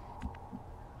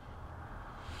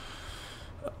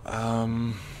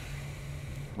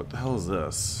 What the hell is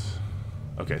this?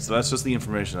 Okay, so that's just the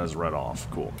information that's read off.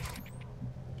 Cool.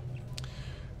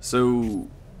 So,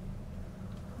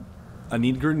 I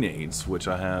need grenades, which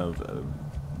I have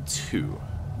 2.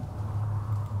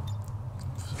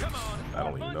 I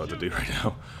don't even know what to do right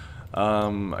now.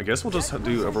 I guess we'll just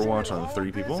do Overwatch on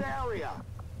 3 people.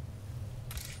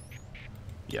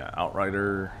 Yeah,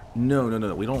 Outrider. No.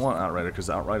 We don't want Outrider because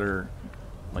Outrider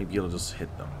might be able to just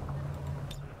hit them.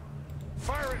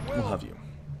 We'll have you.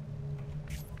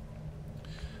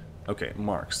 Okay,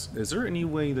 Marks. Is there any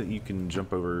way that you can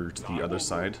jump over to the other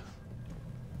side?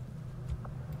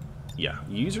 Yeah,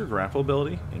 use your grapple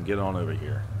ability and get on over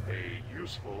here. A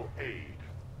useful aid.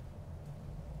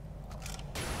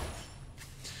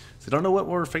 So I don't know what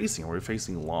we're facing. Are we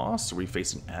facing Lost? Are we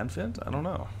facing Advent? I don't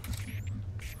know.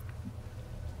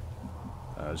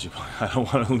 I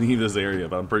don't want to leave this area,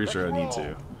 but I'm pretty sure I need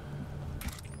to.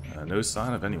 No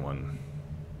sign of anyone.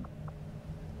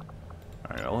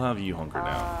 Alright, I'll have you hunker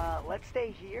down. Let's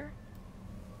stay here.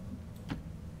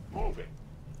 Moving.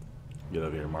 Get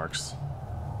over here, Marks.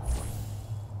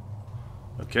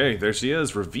 Okay, there she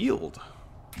is, revealed.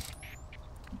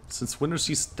 Since when is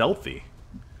she stealthy?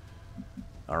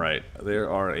 Alright, there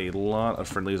are a lot of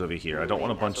friendlies over here. I don't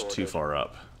want to bunch too far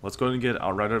up. Let's go ahead and get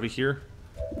Outrider over here.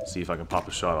 See if I can pop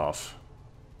a shot off.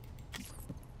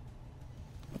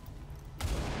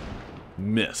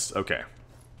 Missed. Okay.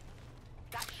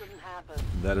 That shouldn't happen.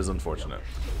 That is unfortunate.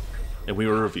 And we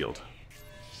were revealed.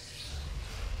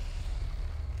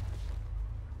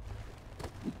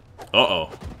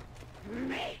 Uh-oh.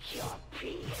 Make your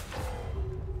peace.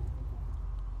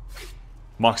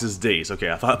 Mox is dazed.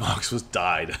 Okay, I thought Mox was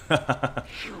died.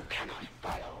 You cannot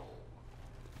follow.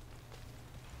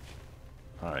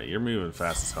 Alright, you're moving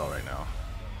fast as hell right now.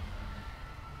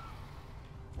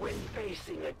 When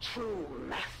facing a true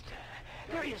master,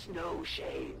 there is no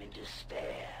shame in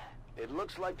despair. It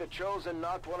looks like the Chosen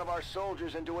knocked one of our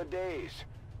soldiers into a daze.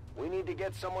 We need to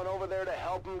get someone over there to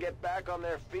help them get back on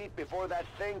their feet before that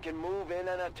thing can move in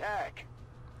and attack.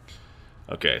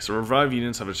 Okay, so revive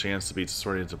units have a chance to be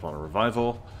disoriented upon a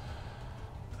revival.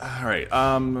 Alright,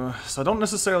 so I don't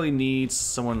necessarily need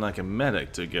someone like a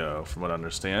medic to go, from what I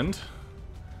understand.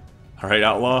 Alright,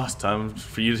 Outlaw, it's time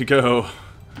for you to go.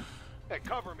 Hey,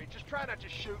 cover me. Just try not to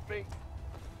shoot me.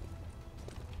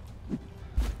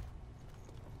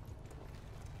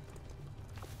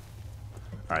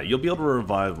 Alright, you'll be able to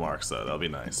revive Marks, though. That'll be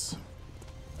nice.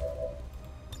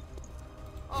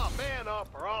 Oh, man up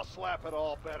or I'll slap it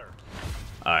all better.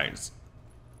 Alright.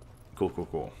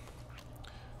 Cool.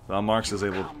 Well, Marks is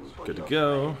able... good to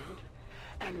go.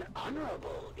 An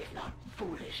honorable, if not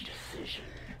foolish, decision.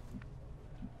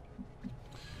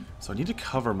 So I need to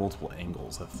cover multiple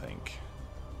angles, I think.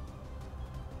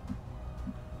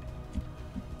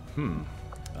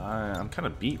 I'm kind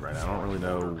of beat right now. I don't really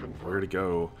know where to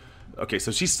go. Okay,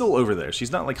 so she's still over there.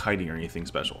 She's not like hiding or anything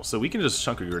special. So we can just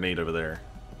chunk a grenade over there.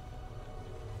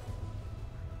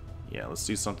 Yeah, let's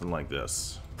do something like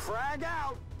this. Frag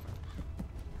out!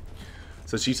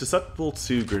 So she's susceptible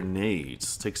to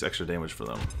grenades. Takes extra damage for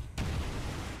them.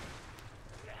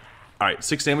 Alright,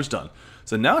 6 damage done.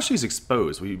 So now she's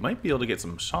exposed. We might be able to get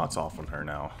some shots off on her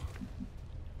now.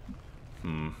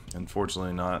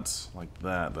 Unfortunately not like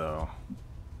that, though.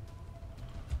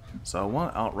 So I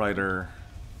want Outrider...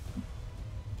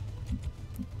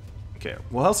 Okay,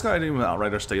 well, how Sky and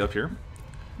Outrider stay up here.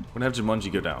 We're gonna have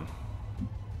Jumanji go down.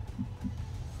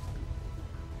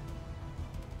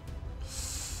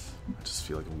 I just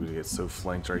feel like I'm gonna get so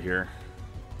flanked right here.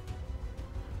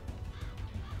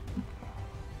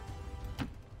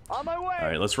 On my way!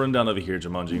 Alright, let's run down over here,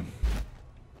 Jumanji.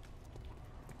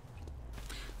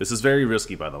 This is very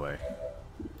risky, by the way.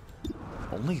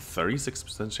 Only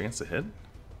 36% chance to hit?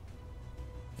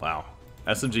 Wow.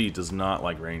 SMG does not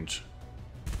like range.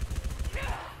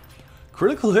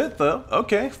 Critical hit, though.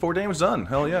 Okay, 4 damage done.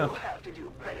 Hell yeah. You have to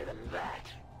do better than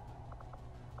that.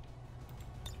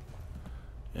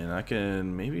 And I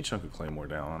can maybe chunk a claymore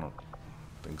down. I don't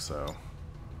think so.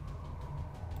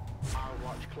 I'll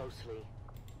watch closely.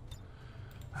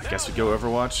 I guess we go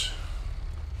Overwatch.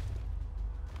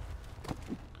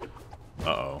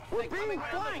 Uh-oh. We're being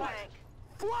flanked!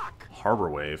 Flock! Harbor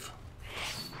Wave.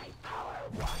 My power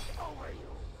watch over you.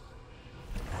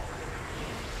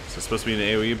 Is this supposed to be an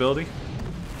AoE ability?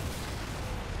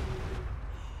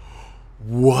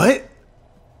 What?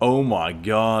 Oh my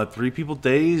god, 3 people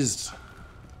dazed.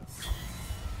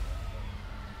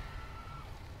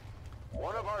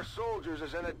 One of our soldiers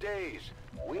is in a daze.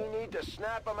 We need to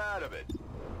snap him out of it.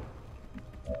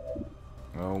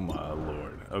 Oh my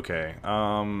lord. Okay,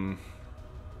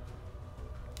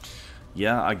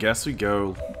 yeah, I guess we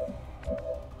go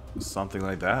something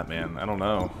like that, man. I don't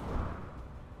know.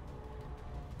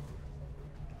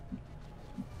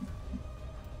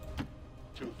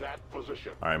 To that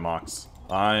position. Alright, Mox.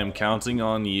 I am counting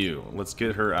on you. Let's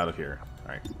get her out of here.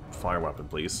 Alright, fire weapon,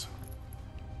 please.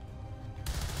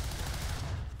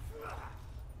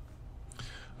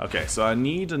 Okay, so I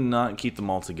need to not keep them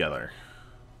all together.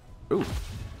 Ooh.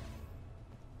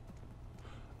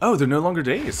 Oh, they're no longer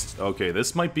dazed. Okay,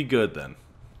 this might be good then.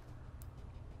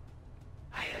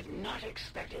 I had not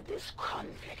expected this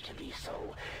conflict to be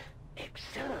so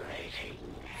exhilarating.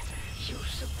 You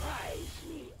surprise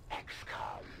me,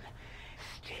 XCOM.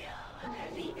 Still,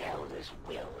 the Elder's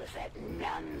will is that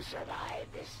none survive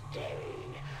this day.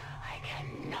 I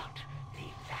cannot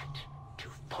leave that to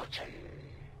fortune.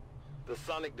 The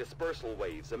sonic dispersal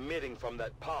waves emitting from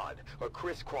that pod are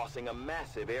crisscrossing a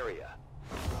massive area.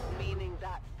 Meaning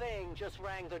that thing just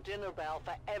rang the dinner bell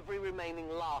for every remaining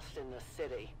lost in the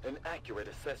city. An accurate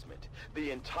assessment.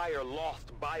 The entire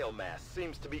lost biomass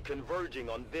seems to be converging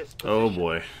on this position. Oh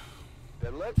boy.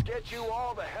 Then let's get you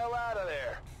all the hell out of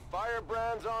there.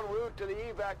 Firebrand's en route to the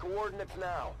evac coordinates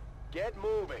now. Get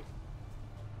moving.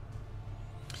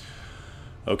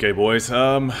 Okay, boys.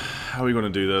 How are we going to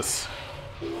do this?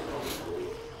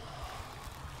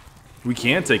 We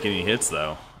can't take any hits,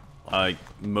 though.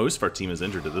 Most of our team is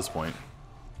injured at this point.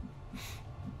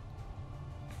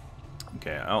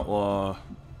 Okay, Outlaw.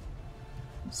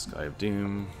 Sky of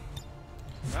Doom.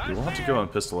 We will have to go on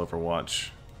Pistol Overwatch.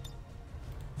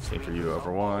 Same for you, Always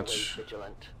Overwatch.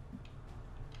 vigilant.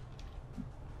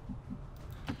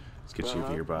 Let's get you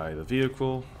nearby the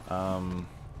vehicle.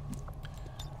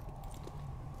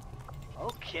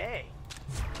 Okay.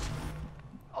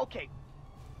 Okay.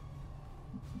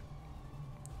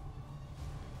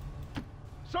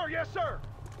 Sir, yes, sir.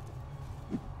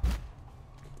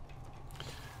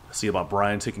 See about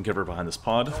Brian taking cover behind this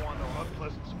pod. Don't want no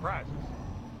unpleasant surprises.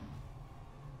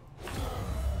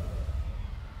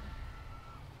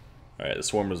 Alright, the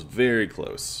swarm was very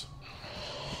close.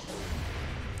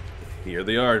 Here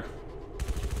they are.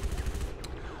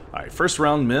 Alright, first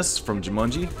round miss from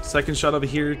Jumanji. Second shot over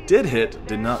here did hit,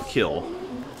 did not kill.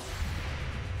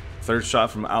 Third shot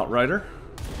from Outrider.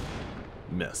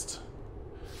 Missed.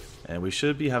 And we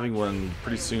should be having one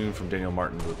pretty soon from Daniel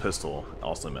Martin with a pistol.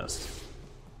 Also missed.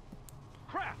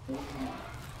 Crap.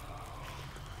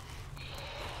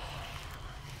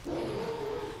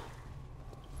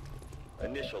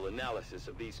 Initial analysis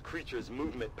of these creatures'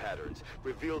 movement patterns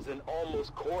reveals an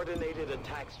almost coordinated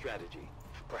attack strategy.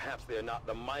 Perhaps they are not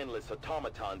the mindless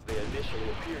automatons they initially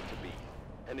appeared to be.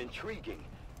 An intriguing,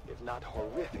 if not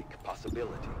horrific,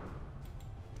 possibility.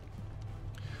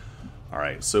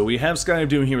 Alright, so we have Sky of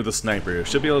Doom here with a sniper.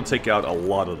 Should be able to take out a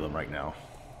lot of them right now.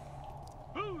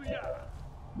 Booyah!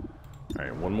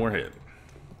 Alright, one more hit.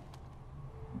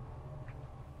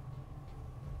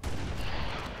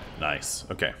 Nice,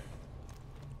 okay.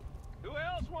 Who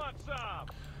else wants some?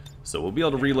 So we'll be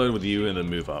able to reload with you and then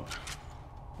move up.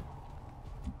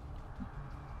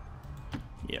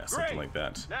 Yeah, something like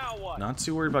that. Now what? Not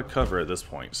too worried about cover at this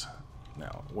point.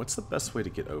 Now, what's the best way to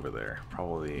get over there?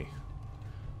 Probably...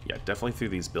 yeah, definitely through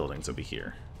these buildings over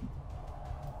here.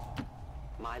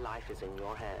 My life is in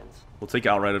your hands. We'll take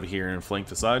Outright over here and flank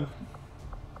the side.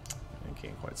 I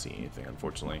can't quite see anything,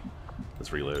 unfortunately.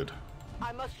 Let's reload.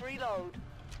 I must reload.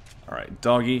 Alright,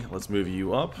 Doggy, let's move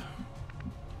you up.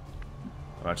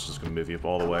 I'm actually just going to move you up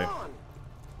all the way. Come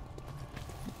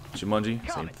on. Jumanji,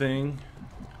 same thing.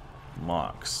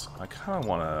 Mox. I kind of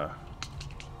want to...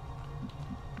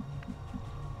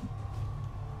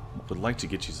 would like to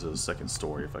get you to the second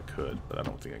story if I could, but I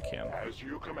don't think I can. As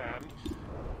you command.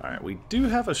 Alright, we do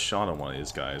have a shot on one of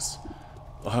these guys.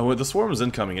 Well, the swarm is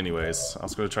incoming anyways. I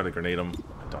was going to try to grenade him.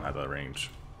 I don't have that range.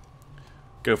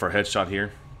 Go for a headshot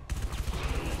here.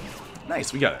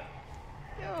 Nice, we got it.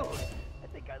 Dude, I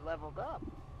think I leveled up.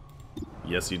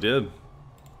 Yes, you did.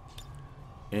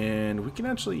 And we can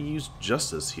actually use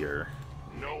Justice here.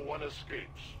 No one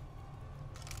escapes.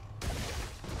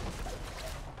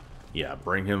 Yeah,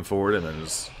 bring him forward and then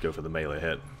just go for the melee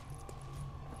hit.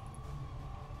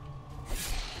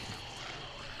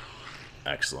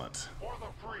 Excellent. For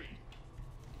the free.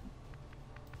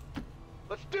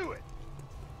 Let's do it.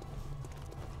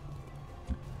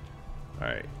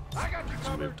 Alright, I got you just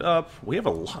covered. moved up. We have a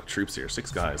lot of troops here,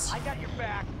 6 guys. I got your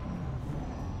back.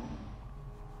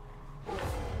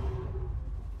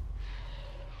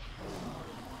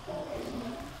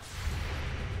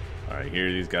 Alright,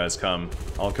 here these guys come.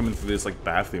 All coming through this like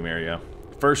bathroom area.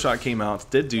 First shot came out,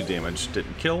 did do damage,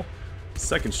 didn't kill.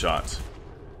 Second shot,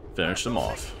 finished them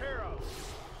off.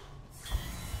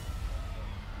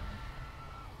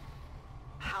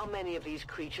 How many of these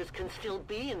creatures can still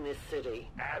be in this city?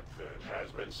 Advent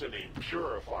has been sending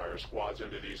purifier squads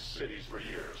into these cities for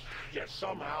years, yet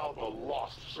somehow the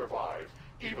lost survive,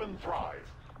 even thrive.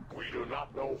 We do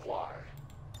not know why.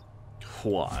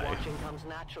 Why? Watching comes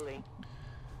naturally.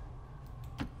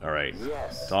 Alright,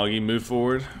 Doggy, move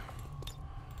forward.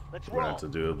 Let's We're gonna roll. have to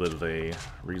do a bit of a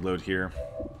reload here.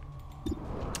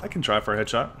 I can try for a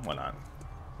headshot, why not?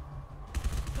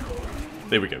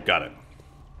 There we go, got it.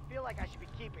 I feel like I should be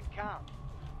keeping count.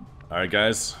 Alright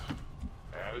guys,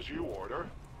 As you order.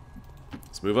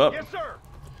 let's move up. Yes, sir.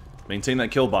 Maintain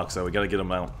that kill box though, we gotta get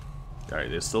them out. Alright,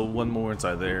 there's still one more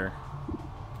inside there.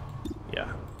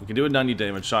 Yeah, we can do a 90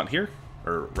 damage shot here.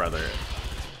 Or rather,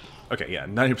 okay, yeah,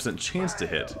 90% chance to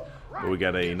hit. But we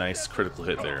got a nice critical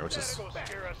hit there, which is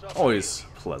always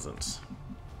pleasant.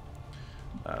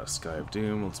 Sky of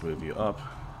Doom, let's move you up.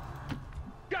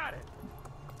 Got it.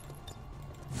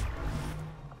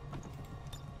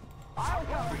 I'll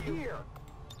cover here.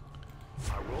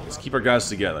 Let's keep our guys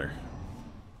together.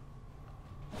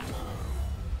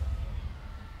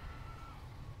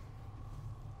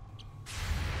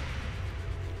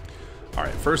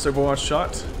 Alright, first Overwatch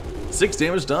shot. 6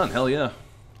 damage done, hell yeah.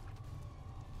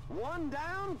 1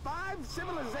 down, 5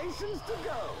 civilizations to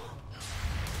go.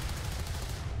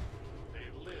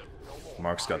 They live no more.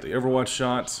 Mark's got the Overwatch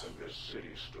shot. And this city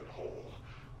stood whole.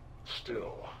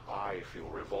 Still, I feel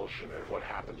revulsion at what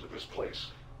happened to this place,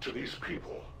 to these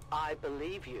people. I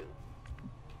believe you.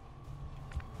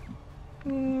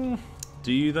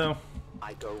 Do you though?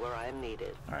 I go where I am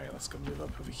needed. Alright, let's go move up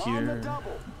over On the here.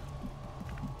 double.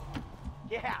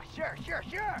 Yeah, sure.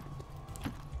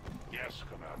 Yes,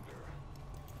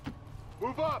 Commander.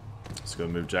 Move up. Let's go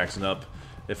move Jackson up.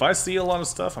 If I see a lot of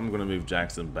stuff, I'm gonna move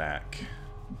Jackson back.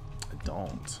 I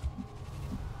don't.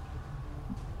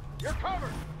 You're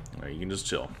covered. Alright, you can just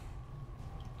chill.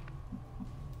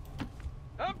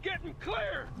 I'm getting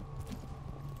clear.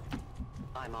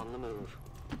 I'm on the move.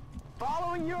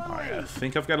 Following your Alright, I lead.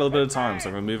 think I've got a little bit of time, so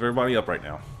I'm gonna move everybody up right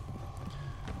now.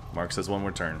 Mark says one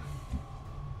more turn.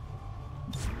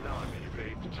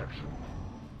 Non-evade detection.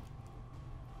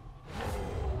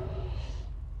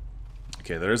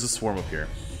 Okay, there is a swarm up here.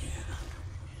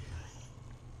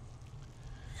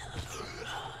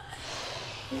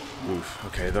 Oof.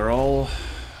 Okay, they're all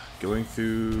going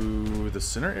through the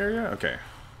center area? Okay.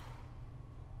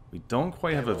 We don't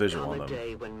quite have a visual on There will come a them.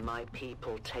 day when my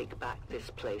people take back this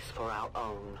place for our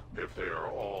own. If they are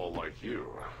all like you,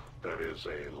 that is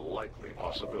a likely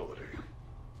possibility.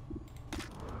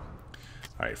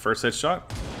 Alright, first headshot.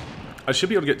 I should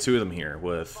be able to get 2 of them here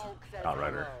with Folk says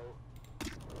Outrider. hello.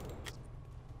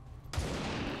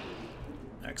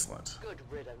 Excellent. Good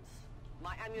riddance.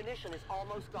 My ammunition is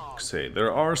almost gone. Say,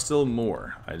 there are still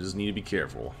more. I just need to be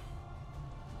careful.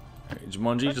 Alright,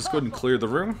 Jumanji, just go ahead and clear the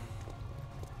room.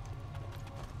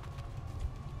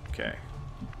 Okay.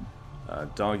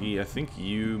 Doggy, I think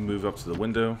you move up to the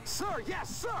window. Sir, yes,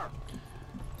 sir.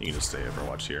 You can just stay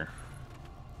Overwatch here.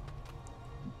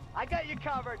 I got you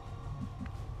covered.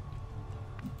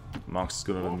 Mox is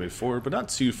going to move forward, but not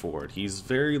too forward. He's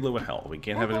very low in health. We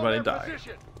can't have Move on anybody their die.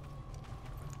 position.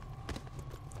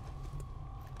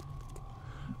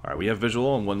 Alright, we have visual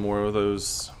on one more of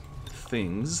those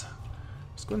things.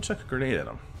 Let's go and chuck a grenade at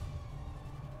him.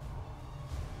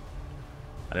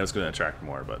 I know it's going to attract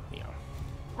more, but, you know.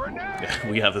 Grenade. Yeah,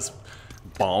 we have this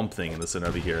bomb thing in the center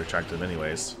over here attract them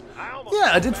anyways. I almost Yeah,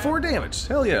 I got did back. 4 damage.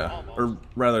 Hell yeah. Or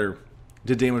rather,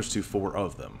 did damage to 4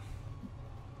 of them.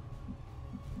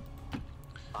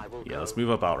 I will Yeah, go. let's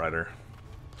move up Outrider.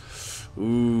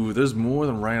 Ooh, there's more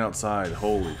than right outside.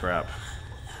 Holy crap.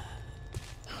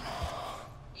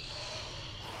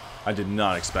 I did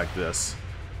not expect this.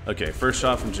 Okay, first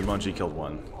shot from Jumanji killed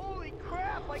one. Holy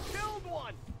crap, I killed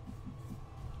one!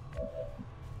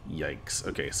 Yikes.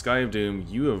 Okay, Sky of Doom,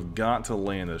 you have got to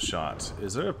land a shot.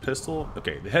 Is there a pistol?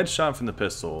 Okay, the headshot from the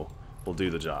pistol will do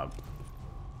the job.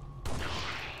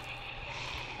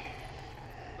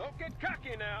 Don't get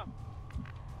cocky now.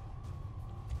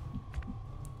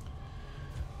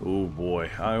 Oh boy,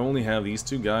 I only have these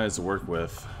two guys to work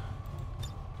with.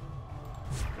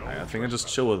 I think I just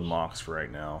chill with Mox for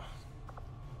right now.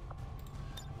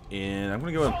 And I'm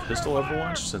going to go with Pistol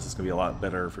Overwatch since it's going to be a lot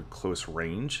better for close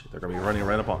range. They're going to be running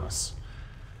right up on us.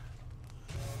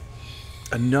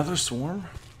 Another swarm?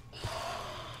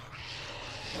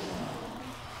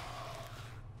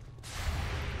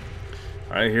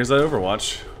 Alright, here's that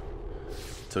Overwatch.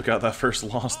 Took out that first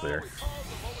loss there.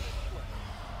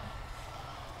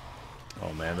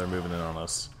 Oh man, they're moving in on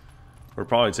us. We're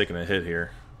probably taking a hit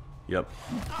here. Yep.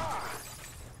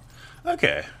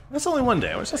 Okay, that's only one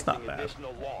damage. That's not bad.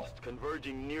 Additional lost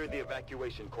converging near the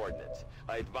evacuation coordinates.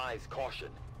 I advise caution.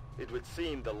 It would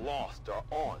seem the lost are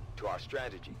on to our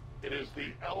strategy. It is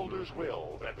the Elder's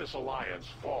will that this alliance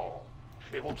fall.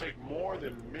 It will take more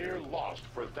than mere lost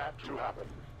for that to happen.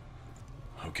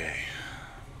 Okay.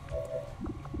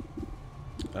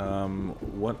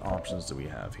 What options do we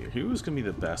have here? Who's going to be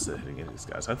the best at hitting these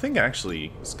guys? I think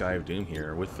actually Sky of Doom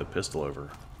here with the pistol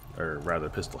or rather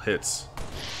pistol hits.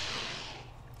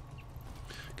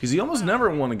 Because you almost never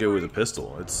want to go with a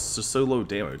pistol. It's just so low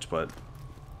damage, but...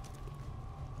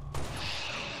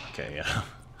 Okay, yeah.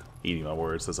 Eating my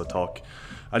words as I talk.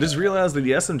 I just realized that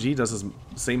the SMG does the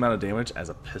same amount of damage as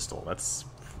a pistol. That's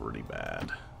pretty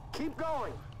bad. Keep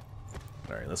going.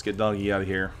 Alright, let's get Doggy out of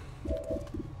here.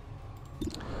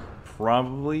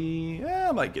 Probably...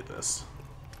 I might get this.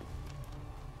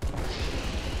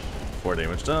 4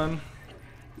 damage done.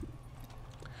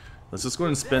 Let's just go ahead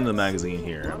and spin the magazine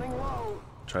here.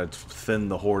 Try to thin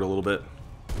the horde a little bit.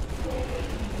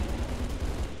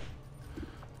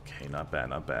 Okay, not bad,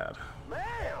 not bad. Man,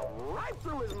 right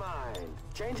through his mind.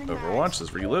 Changing Overwatch,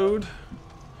 let's reload.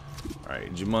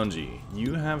 Alright, Jumanji,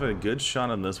 you have a good shot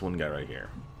on this one guy right here.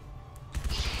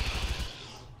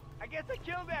 I guess I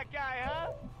killed that guy,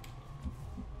 huh?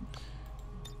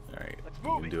 Alright,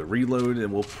 you can do a reload,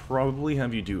 and we'll probably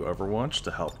have you do Overwatch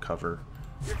to help cover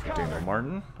Daniel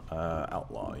Martin.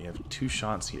 Outlaw, you have 2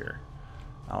 shots here.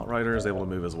 Outrider is able to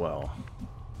move as well.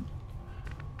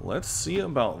 Let's see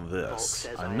about this.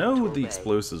 I know the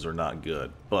explosives are not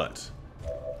good, but...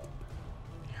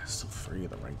 Yeah, still 3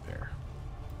 of them right there.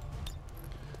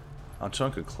 I'll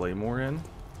chunk a Claymore in.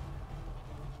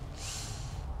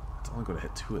 It's only going to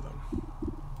hit 2 of them.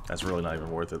 That's really not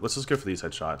even worth it. Let's just go for these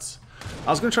headshots. I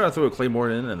was going to try to throw a Claymore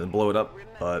in and then blow it up,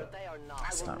 but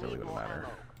that's not really going to matter.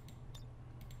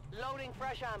 Loading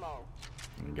fresh ammo.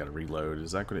 You gotta reload.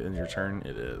 Is that going to end your turn?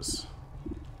 It is.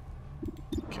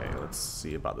 Okay, let's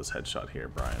see about this headshot here,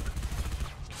 Brian.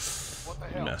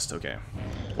 You missed, okay.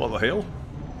 What the hell?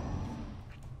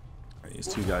 These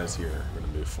 2 guys here are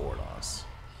going to move forward on us.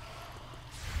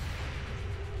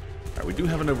 Alright, we do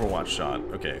have an Overwatch shot.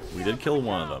 Okay, we did kill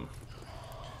one of them.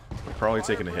 We're probably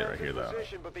taking a hit right here, though.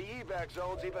 But the evac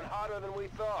zone's even hotter than we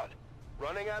thought.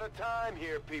 Running out of time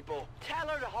here, people. Tell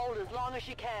her to hold as long as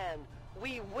she can.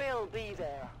 We will be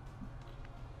there.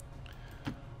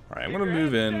 Alright, I'm going to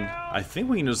move in. I think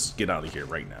we can just get out of here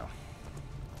right now.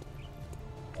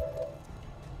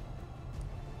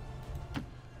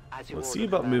 Let's see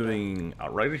about moving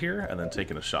outright here and then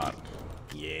taking a shot.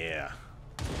 Yeah.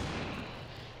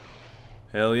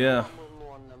 Hell yeah.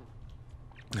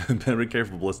 Better be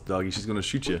careful, Ballistic Doggy. She's going to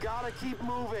shoot you. Gotta keep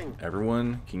moving.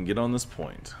 Everyone can get on this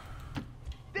point.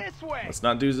 This way. Let's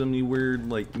not do any weird,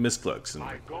 like, misclicks and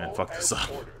fuck this up.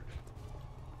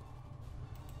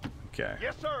 Okay.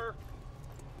 Yes, sir.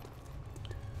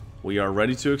 We are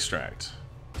ready to extract.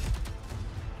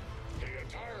 The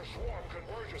entire swarm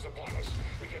converges upon us.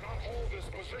 We cannot hold this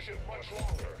position much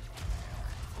longer.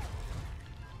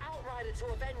 Outrider to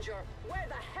Avenger. Where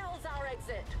the hell's our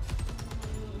exit?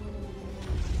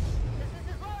 This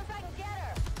is as low as I can get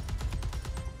her.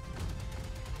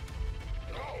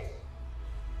 No!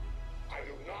 I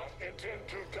do not intend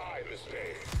to die this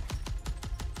day.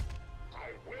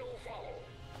 I will follow.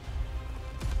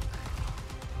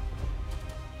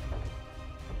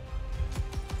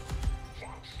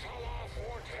 Foxtrot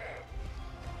 410.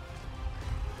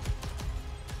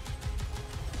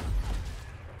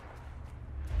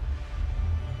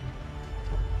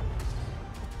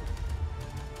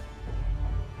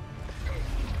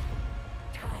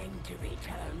 Time to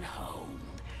return home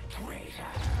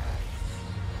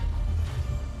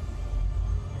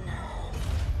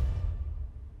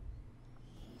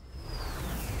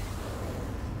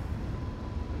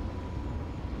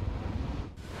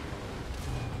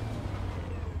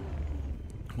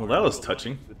Well, that was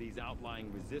touching. With these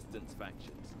outlying resistance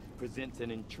factions presents an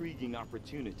intriguing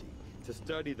opportunity to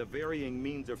study the varying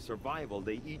means of survival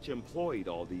they each employed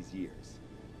all these years.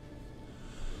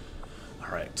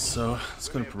 Alright, so let's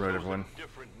go and promote everyone.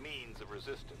 Different means of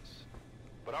resistance.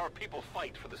 But our people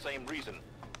fight for the same reason,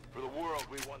 for the world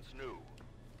we once knew.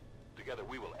 Together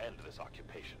we will end this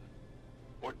occupation.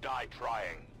 Or die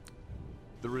trying.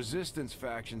 The resistance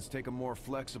factions take a more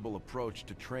flexible approach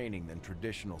to training than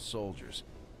traditional soldiers,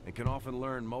 and can often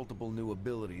learn multiple new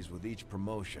abilities with each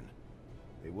promotion.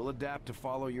 They will adapt to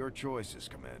follow your choices,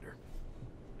 Commander.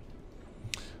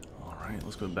 Alright,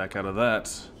 let's go back out of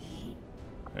that.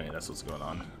 Okay, that's what's going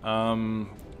on.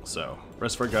 So,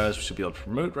 rest of our guys we should be able to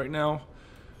promote right now.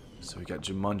 So we got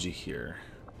Jumanji here.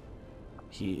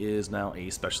 He is now a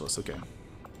specialist, okay.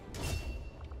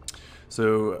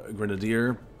 So,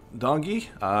 Grenadier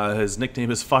Dongi, his nickname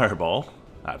is Fireball,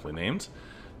 aptly named.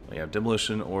 We have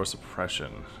Demolition or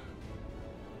Suppression.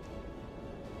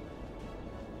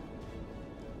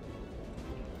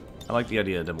 I like the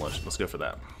idea of Demolition. Let's go for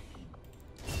that.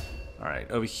 Alright,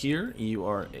 over here you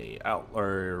are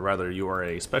you are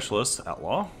a specialist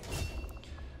outlaw.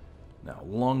 Now,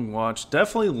 Long Watch,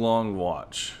 definitely Long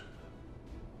Watch.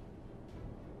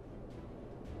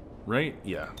 Right?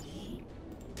 Yeah.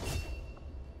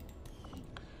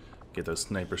 Get those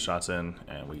sniper shots in,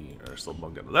 and we are still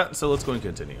bugged out of that, so let's go and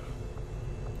continue.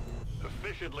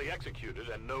 Efficiently executed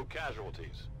and no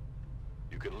casualties.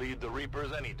 You can lead the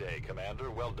Reapers any day,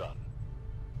 Commander. Well done.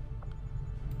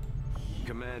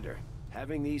 Commander,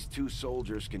 having these two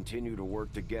soldiers continue to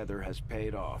work together has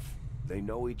paid off. They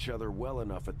know each other well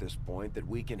enough at this point that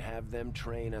we can have them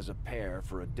train as a pair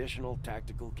for additional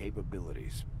tactical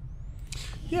capabilities.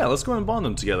 Yeah, let's go and bond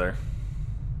them together.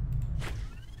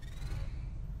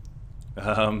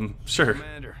 Sure.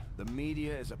 Commander, the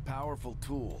media is a powerful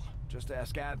tool. Just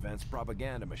ask Advent's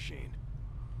propaganda machine.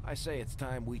 I say it's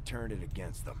time we turn it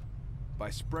against them. By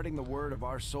spreading the word of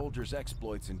our soldiers'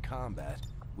 exploits in combat,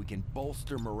 we can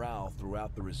bolster morale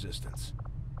throughout the resistance.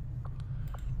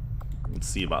 Let's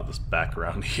see about this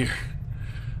background here.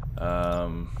 Yeah,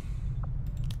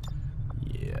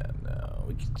 no,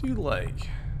 we could do like...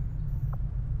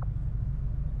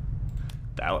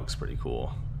 That looks pretty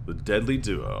cool. The Deadly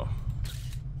Duo.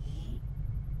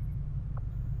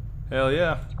 Hell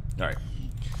yeah. Alright.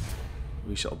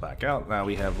 We shall back out. Now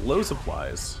we have low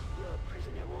supplies. Your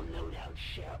prisoner will no doubt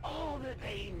share all that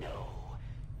they know,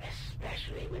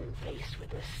 especially when faced with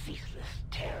the ceaseless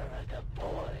terror of the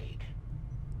void.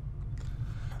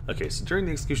 Okay, so during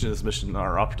the execution of this mission,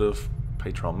 our operative,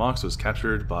 Patron Mox, was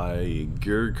captured by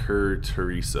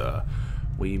Teresa.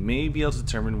 We may be able to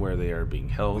determine where they are being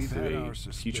held through a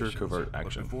future covert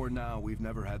action. But before now, we've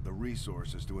never had the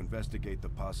resources to investigate the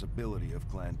possibility of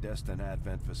clandestine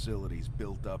Advent facilities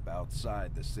built up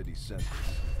outside the city centers.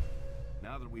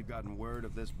 Now that we've gotten word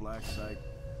of this black site,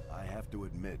 I have to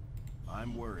admit,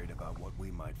 I'm worried about what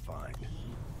we might find.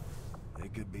 They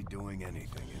could be doing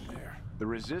anything in there. The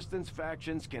resistance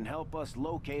factions can help us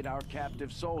locate our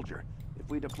captive soldier if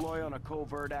we deploy on a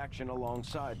covert action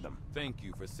alongside them. Thank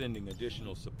you for sending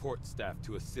additional support staff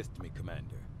to assist me,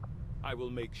 Commander. I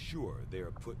will make sure they are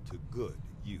put to good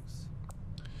use.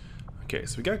 Okay,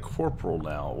 so we got Corporal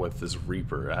now with this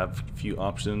Reaper. I have a few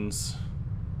options.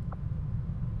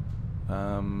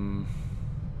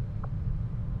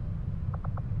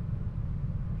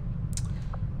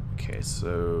 Okay,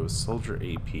 so Soldier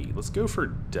AP. Let's go for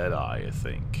Deadeye, I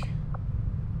think.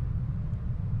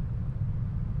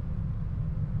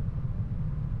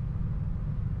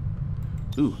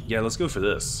 Ooh, yeah, let's go for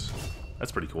this.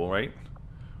 That's pretty cool, right?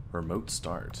 Remote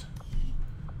start.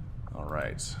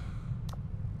 Alright.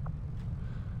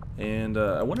 And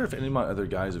I wonder if any of my other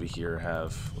guys over here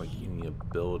have, like, any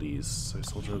abilities. So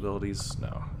soldier abilities?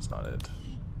 No, that's not it.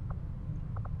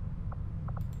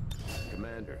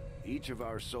 Commander, each of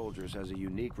our soldiers has a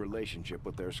unique relationship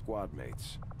with their squad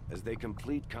mates. As they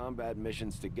complete combat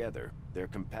missions together, their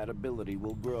compatibility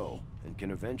will grow and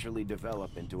can eventually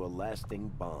develop into a lasting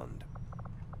bond.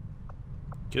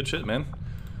 Good shit, man.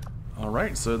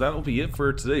 Alright, so that'll be it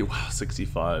for today. Wow,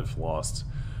 65 lost.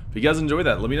 If you guys enjoyed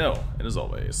that, let me know. And as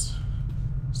always,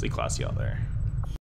 stay classy out there.